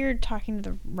you're talking to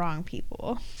the wrong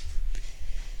people.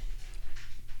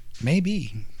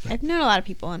 Maybe. I've known a lot of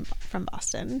people from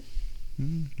Boston.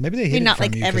 Maybe they hid it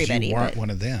from you because you weren't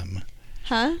one of them.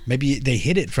 Huh? Maybe they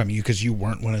hid it from you because you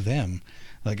weren't one of them.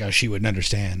 She wouldn't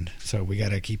understand. So we got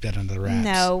to keep that under the wraps.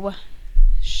 No.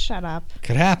 Shut up.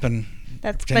 Could happen.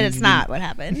 But it's not what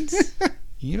happens.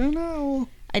 You don't know.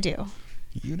 I do.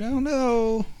 You don't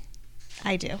know.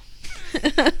 I do.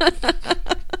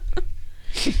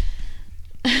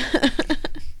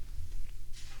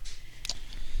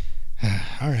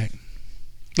 All right.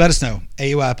 Let us know.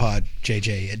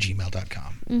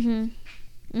 auipodjj@gmail.com. Mm-hmm.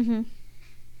 Mm-hmm.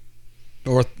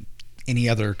 Or any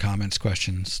other comments,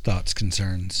 questions, thoughts,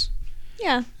 concerns.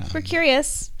 Yeah. We're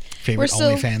curious. Favorite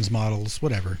OnlyFans models,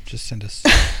 whatever. Just send us.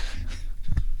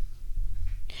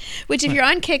 Which, if you're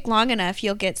on Kik long enough,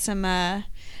 you'll get some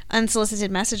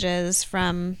unsolicited messages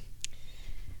from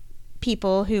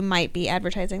people who might be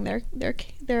advertising their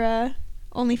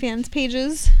OnlyFans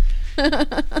pages.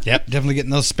 Yep, definitely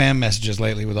getting those spam messages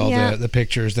lately with all the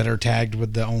pictures that are tagged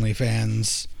with the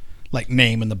OnlyFans like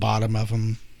name in the bottom of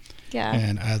them. Yeah.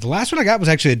 And the last one I got was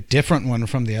actually a different one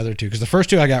from the other two, because the first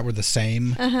two I got were the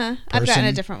same. I've gotten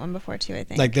a different one before too, I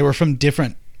think. Like they were from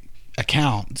different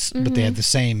accounts, but they had the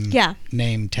same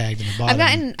name tagged in the bottom.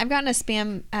 I've gotten a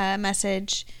spam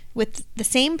message with the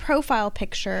same profile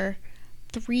picture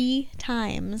 3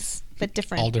 times, but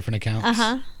different. All different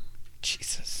accounts.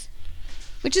 Jesus.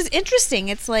 Which is interesting.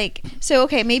 It's like, so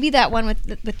okay, maybe that one with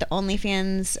the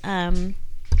OnlyFans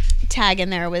tag in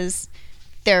there was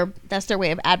that's their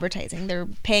way of advertising. They're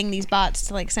paying these bots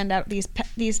to like send out these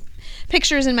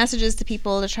pictures and messages to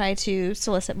people to try to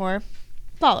solicit more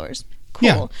followers. Cool.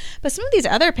 Yeah. But some of these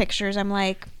other pictures, I'm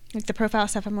like the profile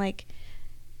stuff, I'm like,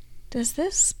 does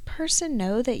this person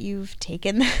know that you've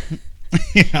taken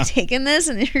taken this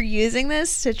and you're using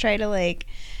this to try to like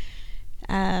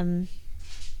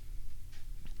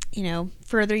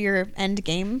further your end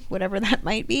game, whatever that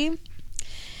might be.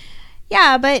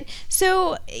 Yeah, but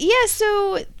so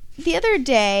the other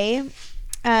day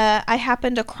I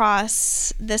happened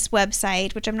across this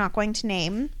website, which I'm not going to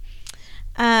name,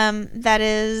 that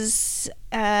is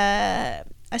a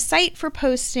site for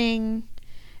posting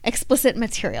explicit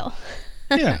material.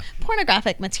 Yeah.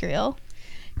 Pornographic material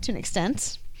to an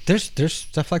extent. There's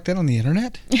stuff like that on the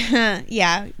internet?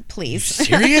 Yeah, please.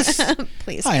 Are you serious?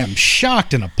 Please. I am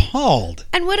shocked and appalled.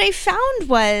 And what I found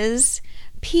was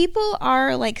people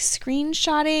are like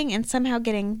screenshotting and somehow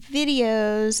getting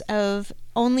videos of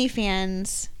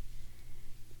OnlyFans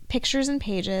pictures and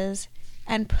pages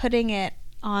and putting it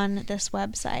on this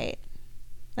website.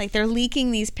 Like they're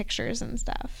leaking these pictures and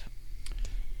stuff.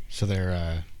 So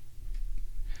they're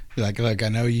like, I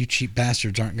know you cheap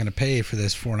bastards aren't going to pay for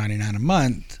this $4.99 a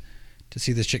month to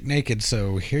see this chick naked,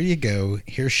 so here you go.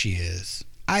 Here she is.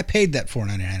 I paid that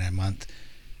 $4.99 a month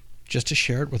just to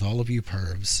share it with all of you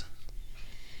pervs.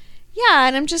 Yeah,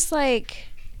 and I'm just like,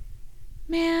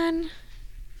 man,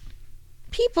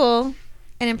 people,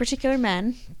 and in particular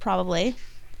men, probably,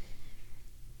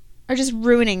 are just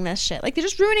ruining this shit. Like, they're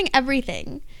just ruining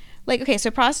everything. Like, okay,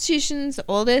 so prostitution's the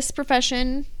oldest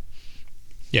profession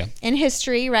in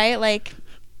history, right? Like,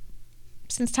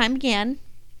 since time began.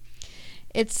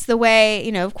 It's the way,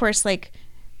 of course, like,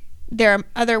 there are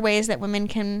other ways that women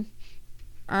can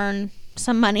earn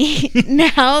some money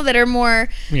now that are more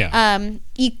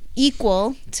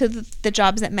equal to the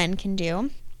jobs that men can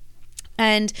do.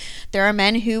 And there are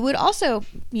men who would also,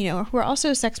 who are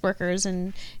also sex workers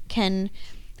and can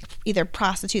either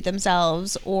prostitute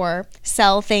themselves or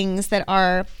sell things that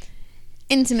are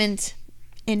intimate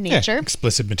in nature.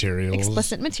 Explicit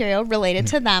material related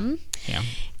to them. Yeah.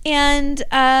 And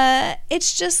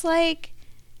it's just like,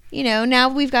 now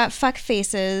we've got fuck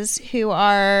faces who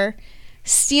are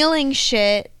stealing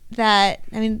shit that,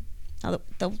 I mean,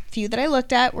 the few that I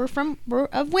looked at were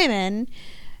of women.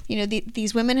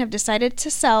 These women have decided to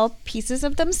sell pieces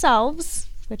of themselves,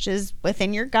 which is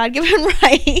within your God-given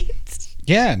right.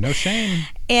 Yeah, no shame.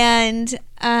 And,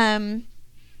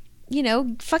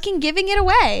 fucking giving it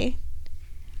away.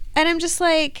 And I'm just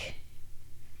like,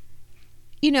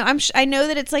 I know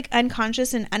that it's like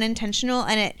unconscious and unintentional,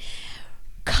 and it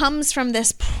comes from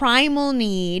this primal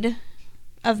need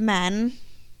of men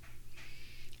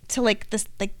to like this,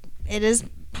 like it is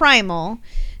primal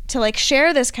to like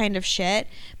share this kind of shit.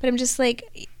 But I'm just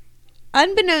like,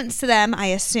 unbeknownst to them, I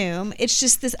assume it's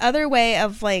just this other way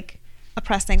of like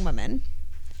oppressing women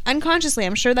unconsciously.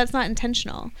 I'm sure that's not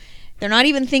intentional. They're not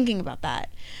even thinking about that,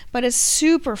 but it's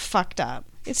super fucked up.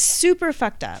 It's super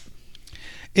fucked up.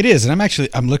 It is, and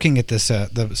I'm looking at this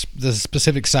the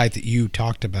specific site that you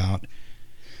talked about.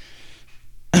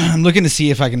 I'm looking to see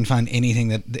if I can find anything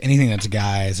that's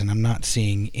guys, and I'm not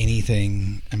seeing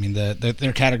anything. I mean,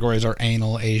 their categories are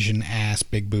anal, Asian, ass,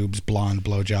 big boobs, blonde,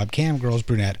 blowjob, cam girls,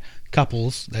 brunette,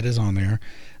 couples. That is on there.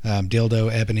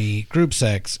 Dildo, ebony, group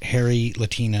sex, hairy,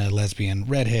 Latina, lesbian,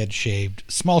 redhead, shaved,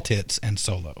 small tits, and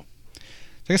solo. So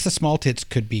I guess the small tits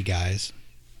could be guys.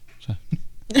 So.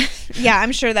 Yeah,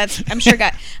 I'm sure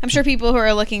people who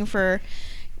are looking for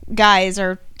guys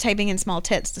are typing in small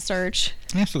tits to search.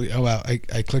 Absolutely. Oh wow,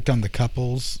 I clicked on the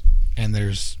couples and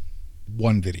there's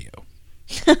one video.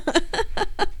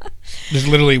 There's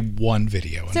literally one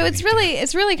video. So it's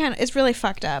really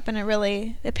fucked up, and it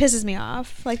pisses me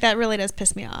off. Like, that really does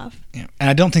piss me off. Yeah, and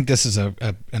I don't think this is an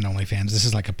OnlyFans. This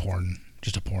is like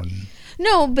just a porn.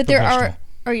 No, but there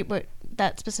are you what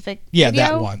that specific video?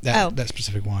 That one that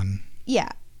specific one. Yeah,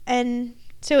 and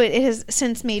So it has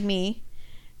since made me,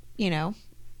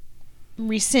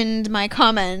 rescind my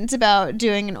comment about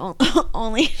doing an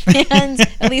OnlyFans,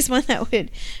 at least one that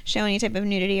would show any type of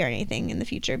nudity or anything in the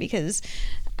future, because,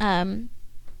 I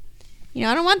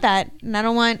don't want that. And I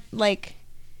don't want, like,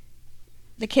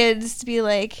 the kids to be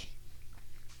like,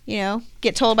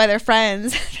 get told by their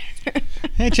friends.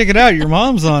 Hey, check it out. Your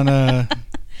mom's on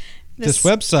this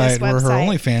website where her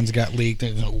OnlyFans got leaked.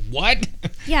 What?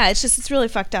 Yeah, it's really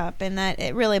fucked up, and that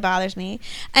it really bothers me.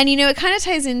 And it kind of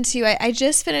ties into I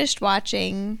just finished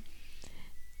watching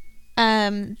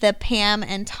the Pam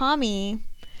and Tommy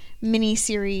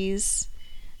miniseries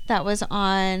that was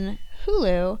on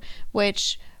Hulu,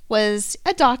 which was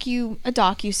a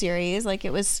docu series, like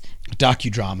it was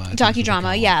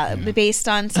docudrama, yeah, based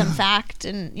on some fact,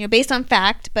 and based on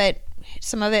fact, but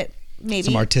some of it maybe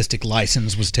some artistic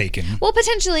license was taken. Well,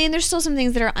 potentially, and there's still some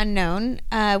things that are unknown,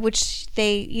 which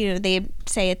they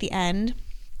say at the end.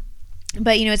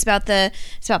 But it's about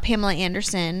Pamela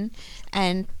Anderson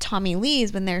and Tommy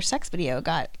Lee's when their sex video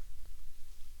got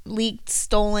leaked,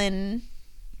 stolen,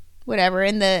 whatever.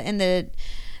 In the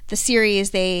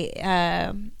series, the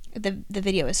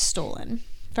video is stolen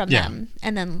from them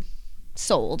and then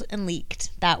sold and leaked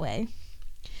that way.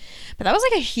 But that was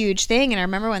like a huge thing, and I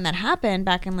remember when that happened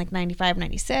back in like 95,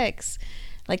 96,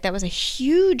 like that was a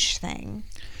huge thing.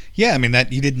 Yeah, I mean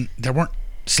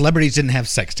celebrities didn't have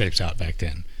sex tapes out back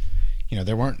then.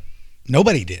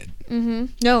 Nobody did. Mm-hmm.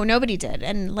 No, nobody did.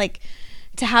 And like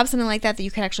to have something like that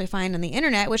you could actually find on the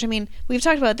internet, which, I mean, we've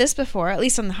talked about this before, at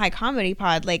least on the High Comedy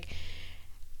Pod, like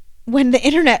when the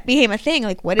internet became a thing,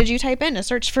 like what did you type in to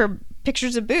search for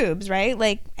pictures of boobs, right?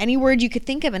 Like any word you could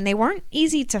think of, and they weren't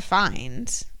easy to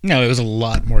find. No, it was a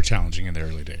lot more challenging in the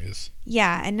early days.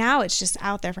 Yeah, and now it's just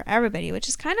out there for everybody, which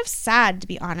is kind of sad, to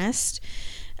be honest.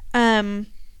 But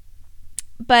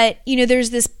there's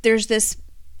this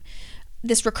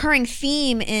recurring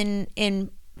theme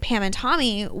in Pam and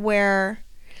Tommy where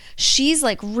she's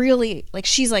like really, like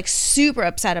she's like super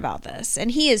upset about this,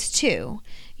 and he is too.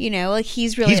 Like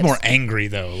he's more angry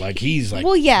though. Like he's like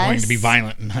wanting to be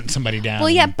violent and hunt somebody down. Well,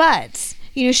 yeah, but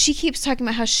she keeps talking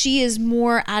about how she is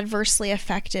more adversely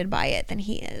affected by it than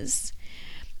he is.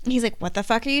 He's like, what the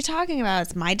fuck are you talking about?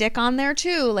 It's my dick on there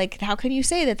too. Like, how can you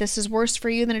say that this is worse for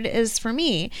you than it is for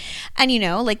me? And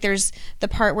like there's the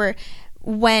part where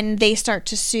when they start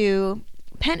to sue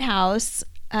Penthouse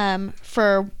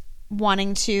for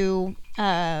wanting to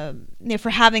for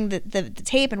having the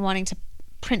tape and wanting to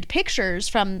print pictures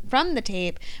from the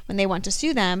tape when they want to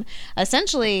sue them,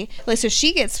 essentially, like, so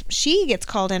she gets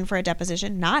called in for a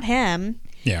deposition, not him.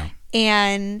 Yeah.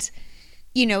 And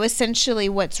essentially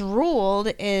what's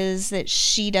ruled is that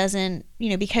she doesn't,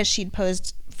 because she'd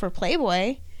posed for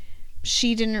Playboy,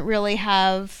 she didn't really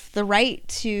have the right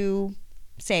to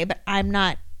say, but I'm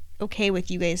not okay with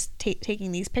you guys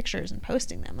taking these pictures and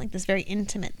posting them, like this very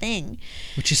intimate thing,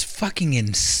 which is fucking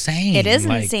insane. It is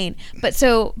insane. But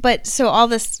so all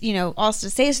this, also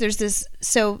to say, so there's this,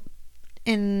 so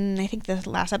in I think the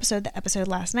episode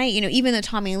last night, even though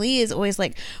Tommy Lee is always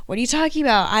like, what are you talking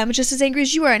about? I'm just as angry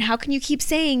as you are, and how can you keep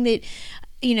saying that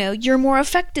you're more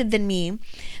affected than me?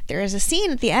 There is a scene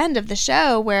at the end of the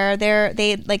show where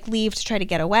they like leave to try to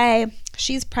get away.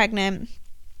 She's pregnant.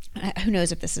 Who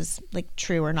knows if this is like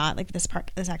true or not, like this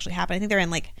actually happened. I think they're in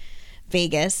like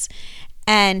Vegas,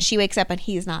 and she wakes up and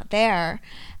he's not there,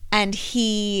 and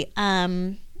she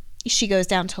goes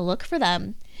down to look for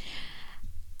them,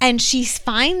 and she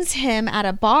finds him at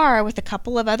a bar with a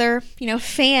couple of other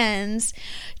fans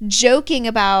joking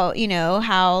about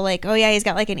how like, oh yeah, he's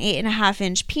got like an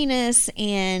 8.5-inch penis,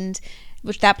 and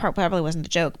which that part probably wasn't the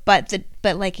joke, but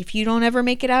like, if you don't ever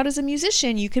make it out as a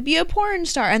musician, you could be a porn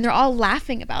star, and they're all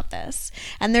laughing about this.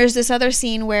 And there's this other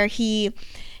scene where he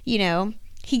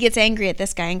gets angry at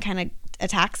this guy and kind of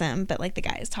attacks him, but like the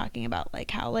guy is talking about like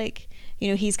how like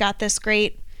he's got this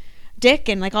great dick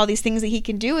and like all these things that he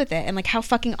can do with it, and like how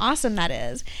fucking awesome that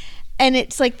is. And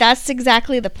it's like, that's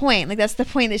exactly the point. Like that's the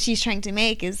point that she's trying to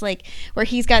make, is like where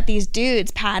he's got these dudes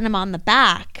patting him on the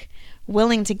back,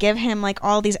 willing to give him like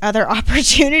all these other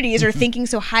opportunities, or thinking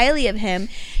so highly of him.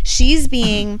 She's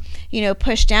being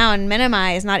pushed down,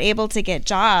 minimized, not able to get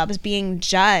jobs, being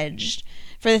judged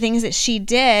for the things that she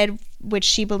did, which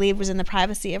she believed was in the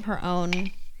privacy of her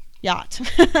own yacht.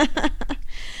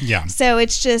 Yeah. So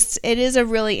it is a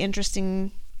really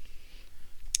interesting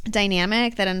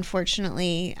dynamic that,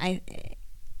 unfortunately,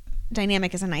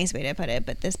 dynamic is a nice way to put it,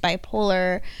 but this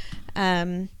bipolar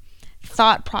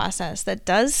thought process that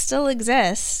does still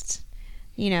exist,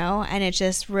 and it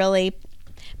just really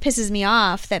pisses me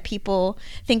off that people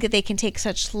think that they can take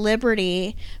such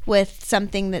liberty with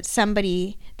something that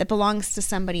belongs to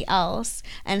somebody else,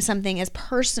 and something as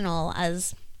personal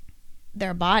as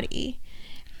their body,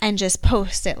 and just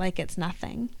post it like it's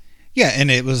nothing. Yeah, and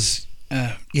it was,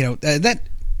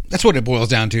 that's what it boils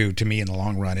down to me in the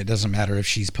long run. It doesn't matter if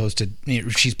she's posed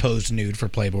nude for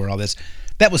Playboy or all this.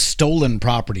 That was stolen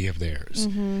property of theirs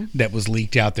that was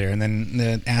leaked out there. And then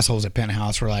the assholes at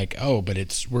Penthouse were like, oh, but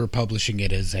we're publishing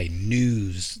it as a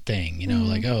news thing,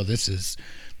 like, oh, this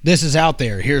is out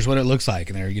there. Here's what it looks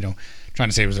like. And they're, trying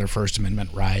to say it was their First Amendment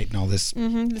right and all this.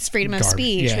 This freedom of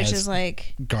speech, which is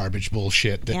like garbage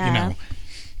bullshit that,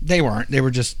 they weren't. They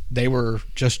were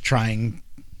just trying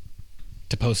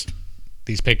to post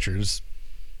these pictures.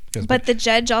 But the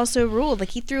judge also ruled, like,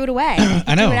 he threw it away.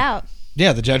 I know. Threw it out.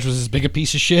 Yeah, the judge was as big a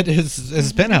piece of shit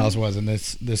as Penthouse was in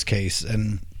this case.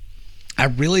 And I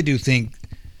really do think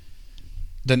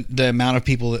the amount of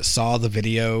people that saw the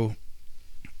video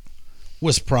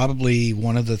was probably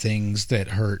one of the things that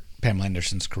hurt Pamela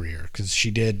Anderson's career, because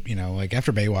she did,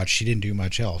 after Baywatch, she didn't do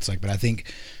much else. But I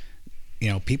think,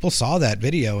 people saw that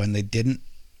video and they didn't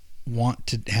want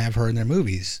to have her in their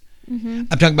movies. I'm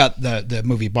talking about the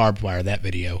movie Barbed Wire, that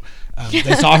video.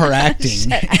 They saw her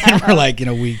acting and were like,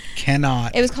 we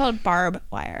cannot. It was called Barbed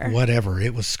Wire. Whatever.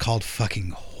 It was called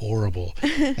fucking horrible.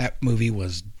 That movie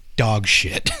was dog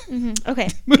shit. Okay,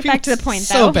 get back to the point,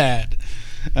 though. So bad.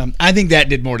 I think that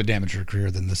did more to damage her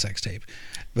career than the sex tape.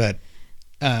 But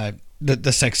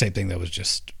the sex tape thing, that was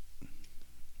just,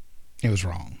 it was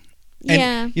wrong.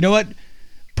 And you know what?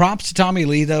 Props to Tommy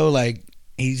Lee, though. Like,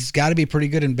 he's got to be pretty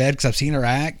good in bed, because I've seen her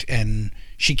act, and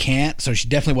she can't, so she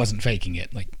definitely wasn't faking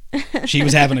it. Like, she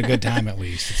was having a good time at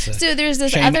least. So there's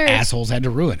this shame other assholes had to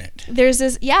ruin it. There's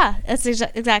this, that's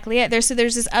exactly it. There's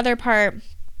this other part.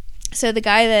 So the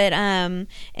guy that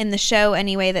in the show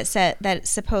anyway that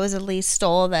supposedly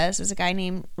stole this is a guy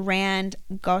named Rand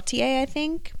Gautier, I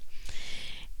think.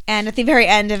 And at the very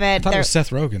end of it, I thought it was Seth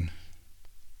Rogen.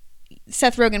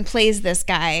 Seth Rogen plays this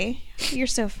guy. You're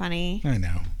so funny. I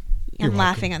know. I'm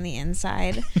laughing on the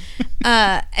inside.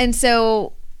 And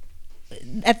so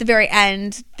at the very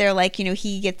end, they're like,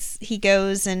 he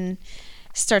goes and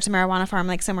starts a marijuana farm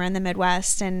like somewhere in the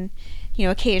Midwest, and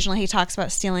occasionally he talks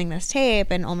about stealing this tape,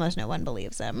 and almost no one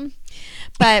believes him.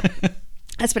 But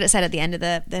that's what it said at the end of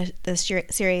the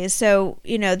series. So,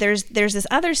 there's this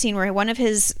other scene where one of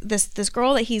his this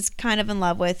girl that he's kind of in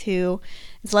love with, who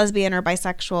is lesbian or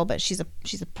bisexual, but she's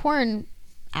a porn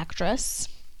actress.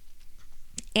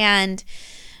 And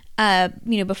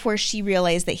before she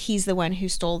realized that he's the one who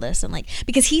stole this, and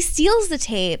because he steals the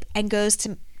tape and goes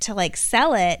to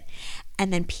sell it,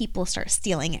 and then people start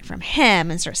stealing it from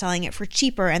him and start selling it for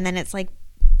cheaper, and then it's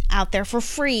out there for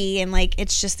free, and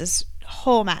it's just this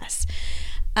whole mess.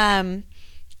 And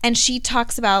she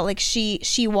talks about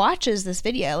she watches this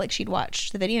video, she'd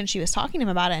watched the video and she was talking to him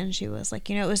about it, and she was like,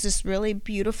 it was this really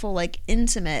beautiful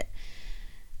intimate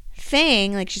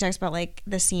thing. She talks about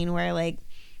the scene where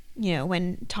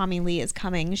when Tommy Lee is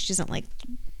coming, she doesn't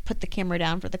put the camera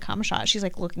down for the cum shot. She's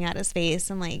looking at his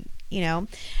face and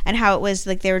and how it was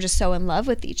they were just so in love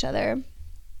with each other.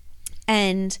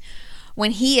 And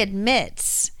when he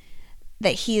admits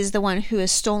that he is the one who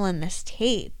has stolen this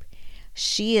tape,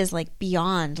 she is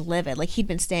beyond livid. He'd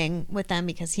been staying with them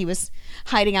because he was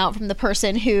hiding out from the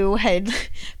person who had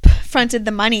fronted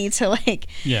the money to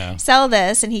sell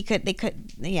this, and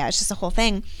it's just a whole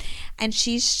thing. And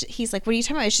he's like, what are you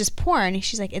talking about? It's just porn.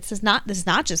 She's like, this is not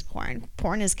just porn.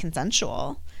 Porn is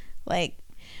consensual.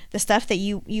 The stuff that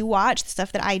you watch, the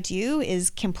stuff that I do is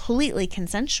completely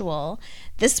consensual.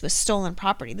 This was stolen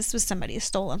property. This was somebody's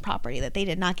stolen property that they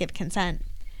did not give consent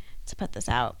to put this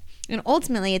out. And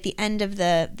ultimately, at the end of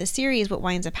the series, what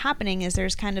winds up happening is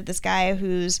there's kind of this guy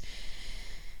who's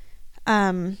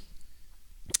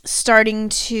starting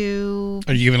to...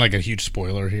 Are you giving a huge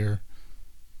spoiler here?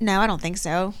 No, I don't think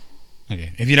so.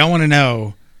 Okay. If you don't want to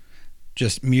know,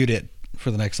 just mute it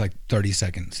for the next 30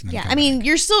 seconds. Yeah, I mean,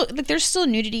 you're still there's still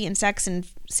nudity and sex and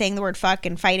saying the word fuck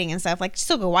and fighting and stuff.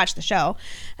 Still go watch the show.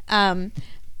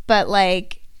 But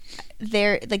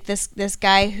there this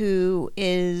guy who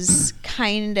is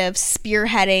kind of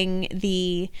spearheading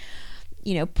the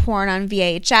porn on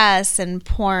VHS and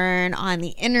porn on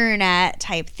the internet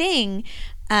type thing,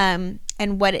 and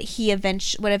what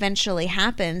eventually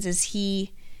happens is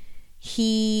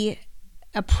he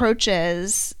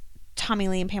approaches Tommy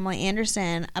Lee and Pamela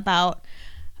Anderson about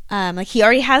he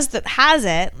already has it,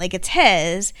 it's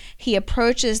his. He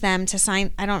approaches them to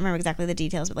sign, I don't remember exactly the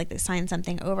details, but they sign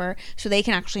something over so they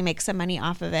can actually make some money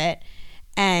off of it,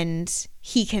 and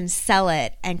he can sell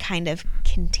it and kind of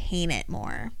contain it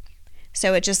more.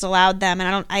 So it just allowed them,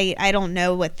 and I don't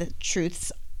know what the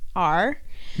truths are.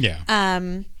 Yeah.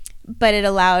 But it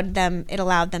allowed them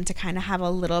to kind of have a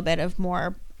little bit of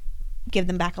more, give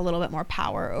them back a little bit more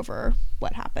power over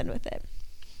what happened with it.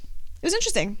 It was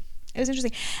interesting.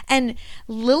 And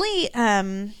Lily,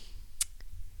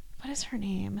 what is her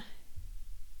name?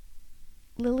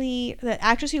 Lily, the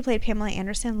actress who played Pamela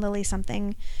Anderson, Lily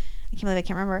something. I can't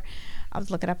remember. I'll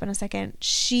look it up in a second.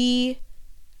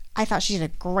 I thought she did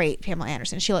a great Pamela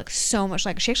Anderson. She looked so much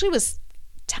like, she actually was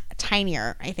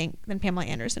tinier, I think, than Pamela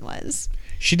Anderson was.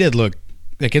 She did look,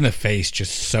 like, in the face,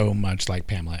 just so much like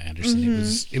Pamela Anderson.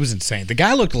 Mm-hmm. It was insane. The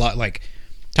guy looked a lot like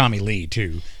Tommy Lee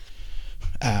too.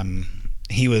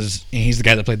 He's the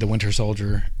guy that played the Winter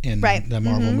Soldier in the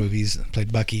Marvel movies,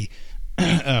 played Bucky.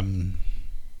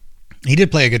 He did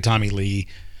play a good Tommy Lee.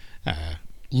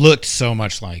 Looked so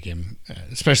much like him,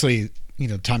 especially,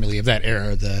 Tommy Lee of that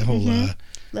era, the whole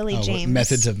Lily James.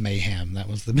 Methods of Mayhem. That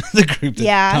was the group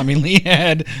that Tommy Lee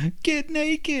had. Get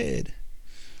naked.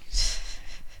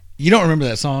 You don't remember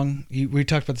that song? We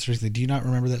talked about this recently. Do you not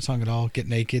remember that song at all? Get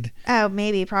Naked? Oh,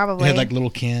 maybe, probably. It had like Little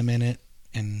Kim in it,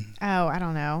 and I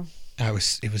don't know. It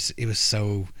was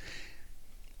so,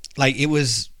 like, it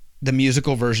was the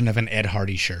musical version of an Ed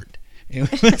Hardy shirt. It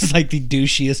was like the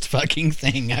douchiest fucking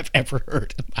thing I've ever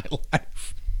heard in my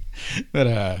life.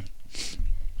 But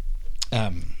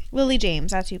Lily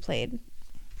James, that's who played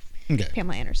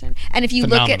Pamela Anderson. And if you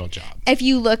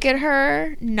look at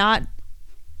her, not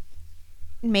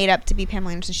made up to be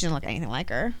Pamela Anderson, she doesn't look anything like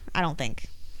her, I don't think.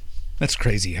 That's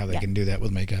crazy how they can do that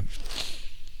with makeup.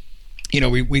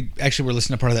 We actually were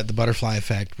listening to part of that, The Butterfly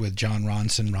Effect, with Ron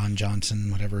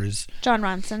Johnson, whatever is. Jon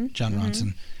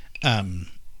Ronson.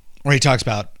 Where he talks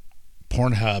about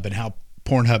Pornhub and how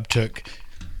Pornhub took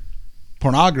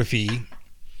pornography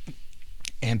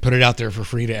and put it out there for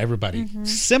free to everybody. Mm-hmm.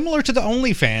 Similar to the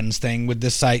OnlyFans thing with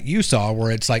this site you saw,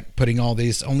 where it's like putting all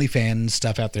these OnlyFans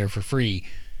stuff out there for free.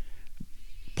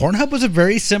 Pornhub was a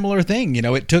very similar thing.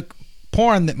 It took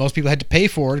porn that most people had to pay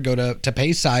for to go to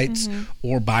pay sites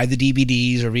or buy the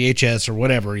DVDs or VHS or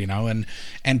whatever,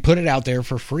 and put it out there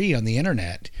for free on the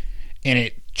internet. And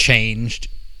it changed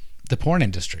the porn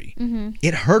industry.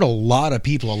 It hurt a lot of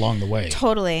people along the way.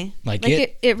 Totally.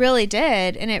 It really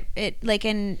did, and it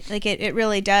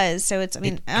really does. So it's,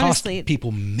 honestly, cost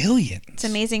people millions. It's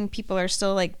amazing people are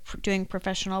still doing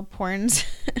professional porns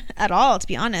at all, to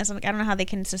be honest. I don't know how they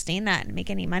can sustain that and make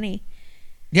any money.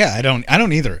 Yeah, I don't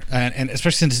either. And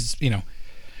especially since it's,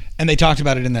 and they talked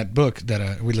about it in that book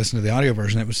that we listened to the audio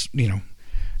version. It was,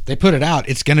 they put it out.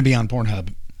 It's going to be on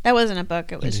Pornhub. That wasn't a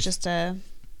book. It was just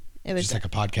like a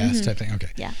podcast type thing.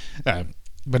 Okay. Yeah.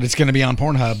 But it's going to be on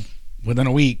Pornhub within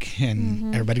a week,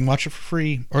 and everybody can watch it for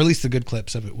free, or at least the good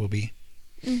clips of it will be.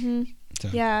 So.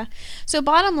 Yeah. So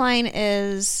bottom line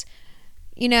is,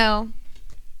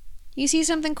 you see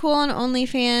something cool on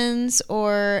OnlyFans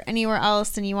or anywhere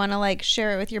else, and you want to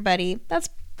share it with your buddy. That's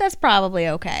probably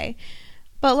okay.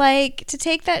 But to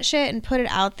take that shit and put it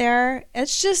out there,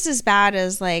 it's just as bad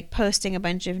as posting a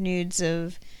bunch of nudes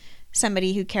of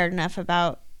somebody who cared enough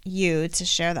about you to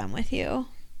share them with you.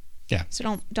 Yeah.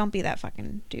 So don't be that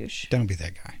fucking douche. Don't be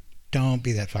that guy. Don't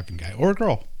be that fucking guy or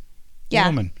girl. Yeah. Or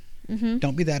woman. Mm-hmm.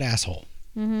 Don't be that asshole.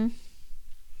 Mm-hmm.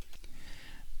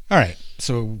 All right.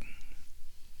 So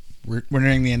we're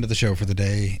nearing the end of the show for the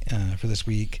day, for this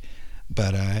week,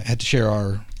 but I had to share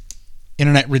our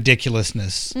internet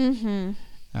ridiculousness. Mm-hmm.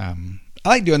 I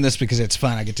like doing this because it's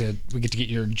fun. We get to get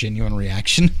your genuine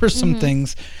reaction for some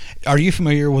things. Are you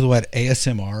familiar with what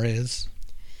ASMR is?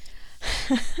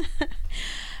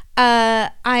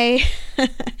 I'm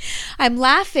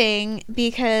laughing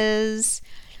because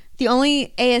the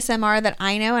only ASMR that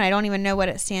I know, and I don't even know what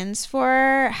it stands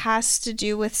for, has to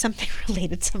do with something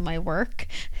related to my work.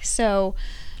 So,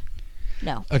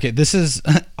 no. Okay, this is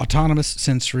Autonomous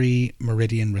Sensory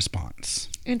Meridian Response.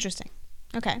 Interesting.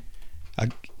 Okay. I'll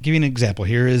give you an example.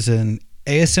 Here is an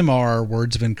ASMR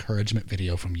words of encouragement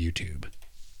video from YouTube.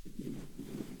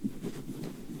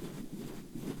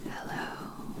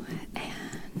 Hello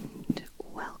and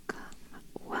welcome.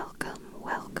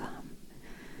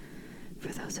 For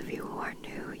those of you who are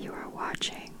new, you are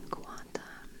watching Quantum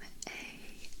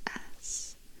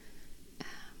ASMR.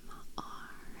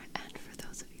 And for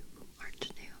those of you who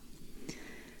aren't new,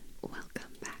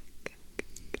 welcome back.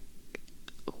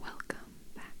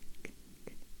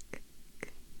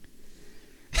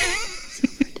 So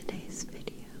for today's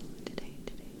video, today,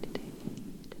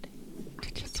 I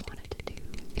just wanted to do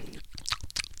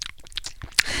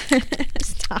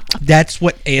Stop. That's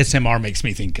what ASMR makes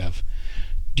me think of.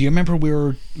 Do you remember we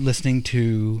were listening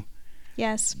to...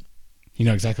 Yes. You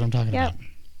know exactly what I'm talking about.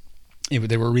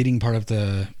 they were reading part of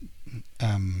the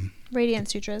Radiant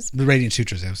Sutras. The Radiant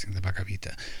Sutras. I was thinking the Bhagavad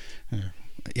Gita.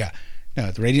 Yeah. No,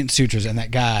 the Radiant Sutras. And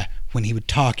that guy, when he would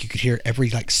talk, you could hear every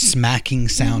like smacking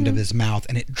sound of his mouth,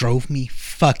 and it drove me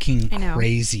fucking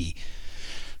crazy.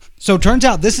 So it turns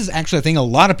out this is actually a thing a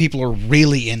lot of people are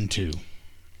really into.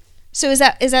 So is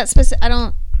that specific? I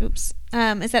don't. Oops.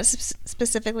 Is that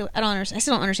specifically? I don't understand. I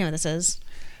still don't understand what this is.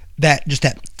 That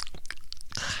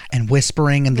and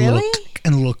whispering and the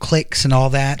little clicks and all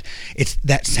that.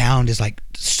 That sound is like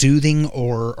soothing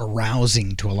or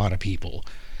arousing to a lot of people.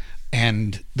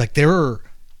 And like there are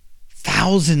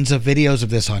thousands of videos of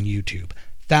this on YouTube.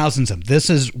 Thousands of them. This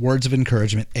is words of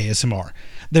encouragement ASMR.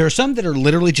 There are some that are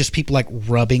literally just people like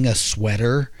rubbing a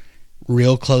sweater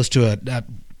real close to a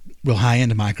real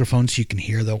high-end microphone so you can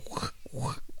hear the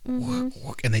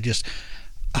and they just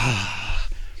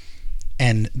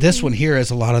and this one here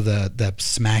is a lot of the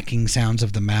smacking sounds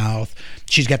of the mouth.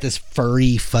 She's got this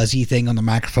furry fuzzy thing on the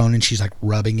microphone and she's like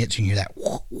rubbing it so you hear that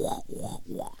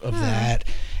of that,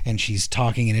 and she's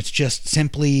talking, and it's just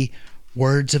simply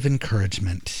words of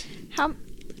encouragement. Hear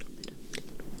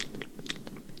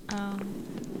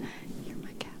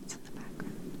my cats in the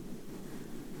background.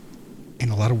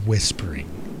 And a lot of whispering.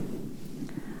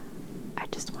 I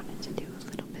just wanted to do a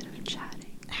little bit of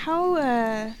chatting.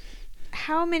 How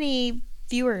many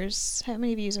views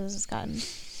has this gotten?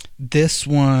 This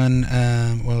one,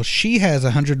 well, she has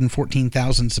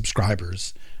 114,000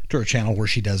 subscribers to her channel where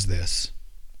she does this.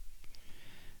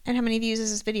 And how many views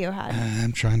has this video had?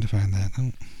 I'm trying to find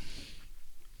that.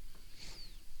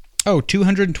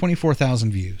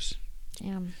 224,000 views.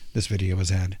 Damn. This video has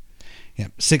had. Yeah,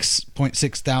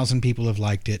 6.6 thousand people have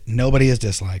liked it. Nobody has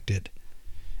disliked it.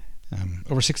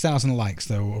 Over 6,000 likes,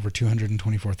 though. Over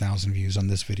 224,000 views on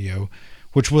this video,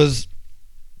 which was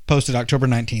posted October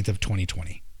 19th of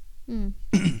 2020.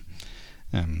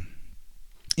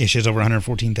 She has over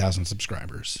 114,000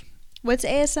 subscribers. What's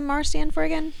ASMR stand for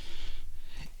again?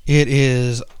 It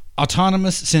is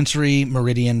Autonomous Sensory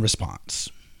Meridian Response.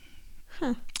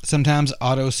 Sometimes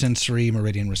Autosensory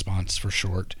Meridian Response for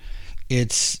short.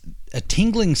 It's a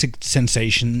tingling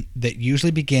sensation that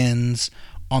usually begins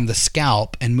on the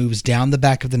scalp and moves down the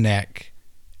back of the neck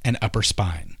and upper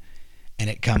spine. And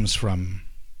it comes from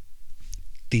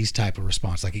these type of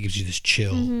response. Like it gives you this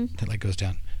chill that like goes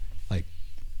down. Like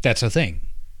that's a thing.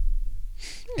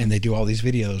 And they do all these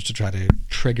videos to try to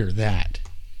trigger that.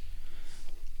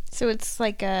 So it's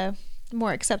like a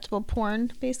more acceptable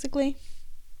porn, basically?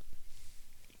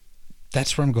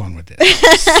 That's where I'm going with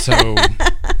this. So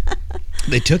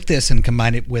they took this and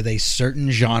combined it with a certain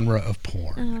genre of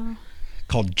porn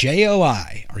called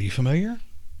JOI. Are you familiar?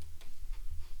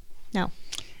 No.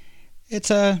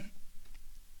 It's a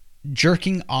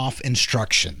jerking off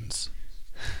instructions.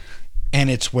 And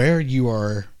it's where you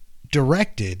are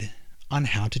directed on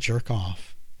how to jerk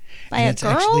off. By a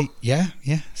girl? Yeah.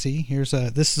 See,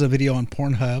 this is a video on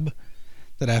Pornhub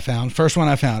that I found. First one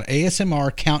I found,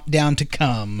 ASMR countdown to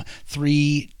come.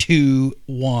 3, 2,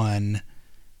 1.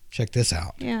 Check this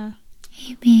out. Yeah.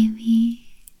 Hey, baby.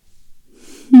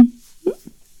 I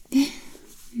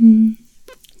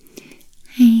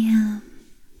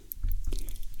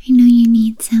know you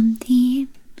need something.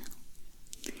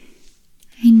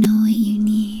 I know what you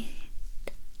need.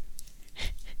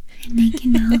 And I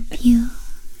can help you.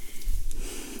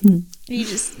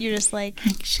 You're just like...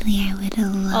 Actually, I would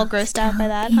have loved all grossed out by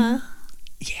that, huh?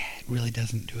 Yeah, it really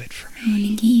doesn't do it for me. I want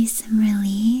to get you some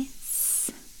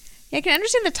release. Yeah, I can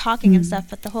understand the talking and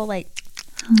stuff, but the whole like...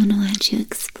 I want to watch you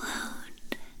explode.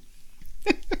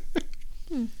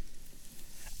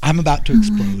 I'm about to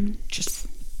explode. Just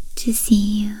to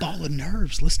see you. Ball of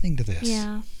nerves listening to this.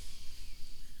 Yeah.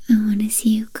 I want to see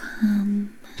you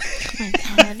come. Oh my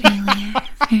God. Everywhere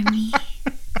for me.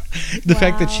 The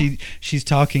fact that she's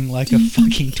talking like a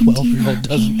fucking 12-year-old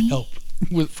doesn't help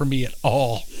for me at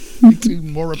all. Makes me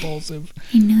more repulsive.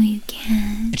 I know you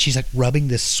can. And she's like rubbing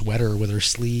this sweater with her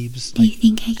sleeves. Do you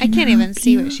think I can can't even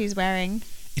see what she's wearing.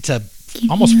 It's a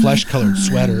almost flesh-colored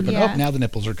sweater, but now the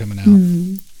nipples are coming out.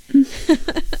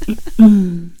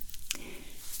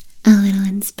 A little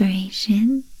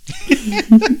inspiration.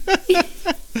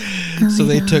 So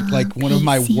they took like one of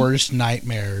my worst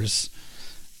nightmares,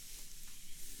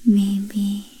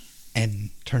 maybe,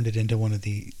 and turned it into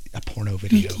a porno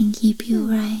video. I can keep you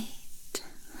right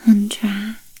on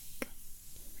track.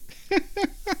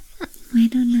 Why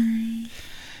don't I?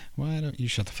 Why don't you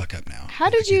shut the fuck up now? How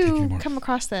did you come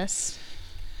across this?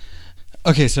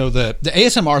 Okay, so the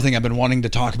ASMR thing I've been wanting to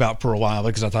talk about for a while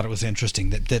because I thought it was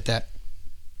interesting that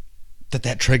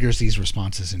triggers these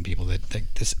responses in people. That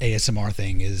this ASMR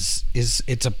thing is it's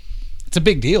it's a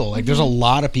big deal. Like, there's a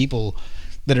lot of people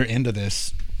that are into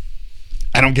this.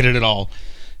 I don't get it at all.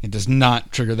 It does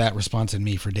not trigger that response in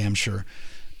me for damn sure.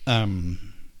 And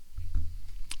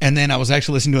then I was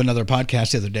actually listening to another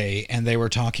podcast the other day, and they were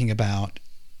talking about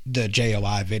the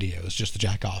JOI videos, just the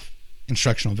jack off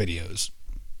instructional videos.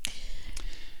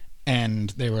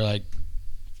 And they were like,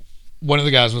 one of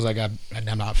the guys was like, I'm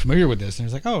not familiar with this. And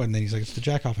he's like, oh, and then he's like, it's the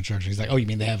jack off instruction. He's like, oh, you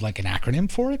mean they have like an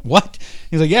acronym for it? What?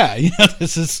 He's like, yeah,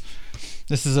 this is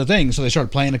a thing. So they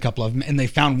started playing a couple of them, and they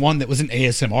found one that was an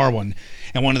ASMR one.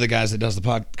 And one of the guys that does the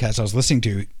podcast I was listening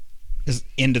to is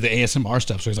into the ASMR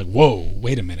stuff. So he's like, whoa,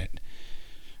 wait a minute.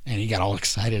 And he got all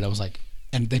excited. I was like,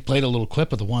 and they played a little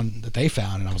clip of the one that they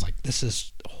found, and I was like, this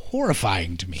is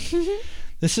horrifying to me.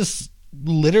 This is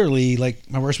literally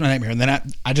like my worst nightmare. And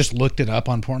then I just looked it up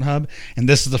on Pornhub, and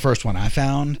this is the first one I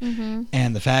found.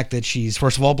 And the fact that she's,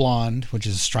 first of all, blonde, which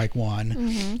is strike one.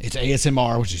 It's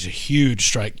ASMR, which is a huge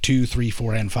strike 2, 3,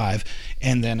 4, and 5.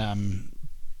 And then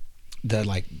the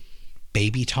like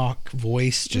baby talk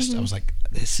voice, just I was like,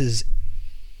 this is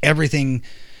everything.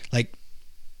 Like,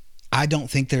 I don't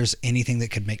think there's anything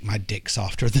that could make my dick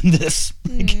softer than this.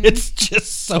 Like, it's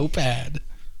just so bad.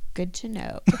 Good to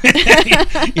know.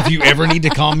 If you ever need to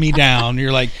calm me down,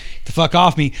 you're like, the fuck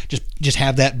off me, just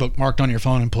have that bookmarked on your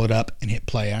phone and pull it up and hit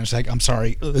play. I'm just like, I'm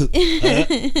sorry. I'll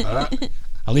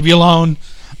leave you alone.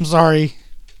 I'm sorry.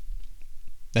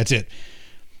 That's it.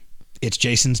 It's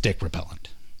Jason's dick repellent.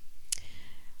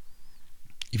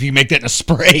 If you make that in a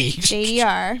spray.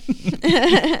 JDR.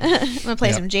 I'm going to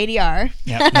play some JDR.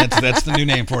 Yeah, that's the new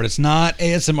name for it. It's not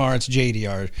ASMR, it's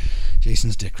JDR.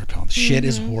 Jason's dick repellent. Shit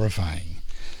is horrifying.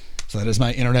 So that is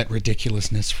my internet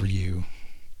ridiculousness for you.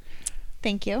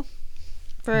 Thank you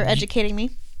for educating me.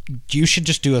 You should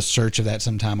just do a search of that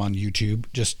sometime on YouTube,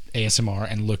 just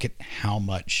ASMR, and look at how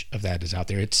much of that is out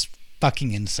there. It's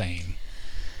fucking insane.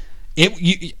 I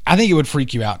think it would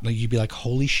freak you out. Like, you'd be like,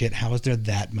 holy shit, how is there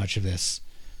that much of this?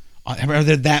 Are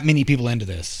there that many people into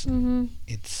this?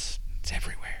 It's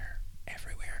everywhere.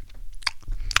 Everywhere.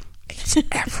 It's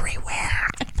everywhere.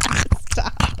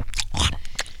 Stop.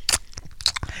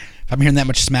 If I'm hearing that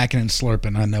much smacking and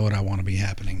slurping, I know what I want to be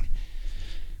happening.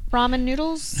 Ramen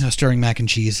noodles? Stirring mac and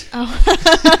cheese. Oh.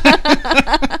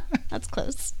 That's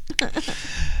close.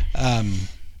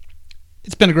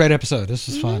 It's been a great episode. This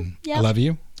was fun. Yep. I love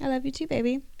you. I love you too,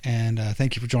 baby. And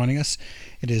thank you for joining us.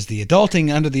 It is the Adulting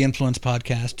Under the Influence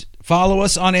podcast. Follow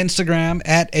us on Instagram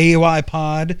at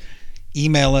AUIPod.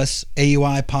 Email us,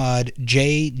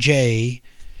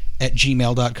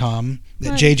 AUIPodJJ@gmail.com.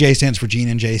 That JJ stands for Gene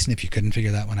and Jason, if you couldn't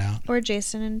figure that one out. Or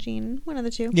Jason and Gene, one of the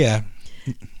two. Yeah.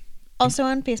 Also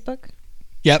on Facebook.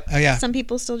 Yep. Oh, yeah. Some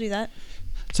people still do that.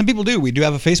 Some people do. We do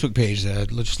have a Facebook page.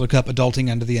 Just look up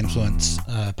Adulting Under the Influence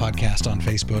podcast on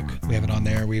Facebook. We have it on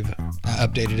there. We've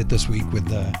updated it this week or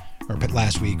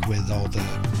last week with all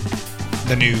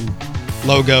the new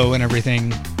logo and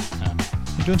everything.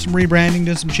 We're doing some rebranding,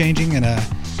 doing some changing, and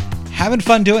having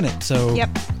fun doing it. So, yep.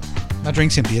 My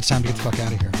drink's empty. It's time to get the fuck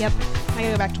out of here. Yep. I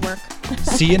gotta go back to work.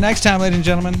 See you next time, ladies and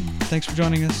gentlemen. Thanks for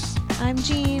joining us. I'm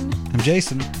Jean. I'm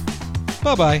Jason.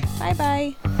 Bye-bye.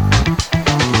 Bye-bye.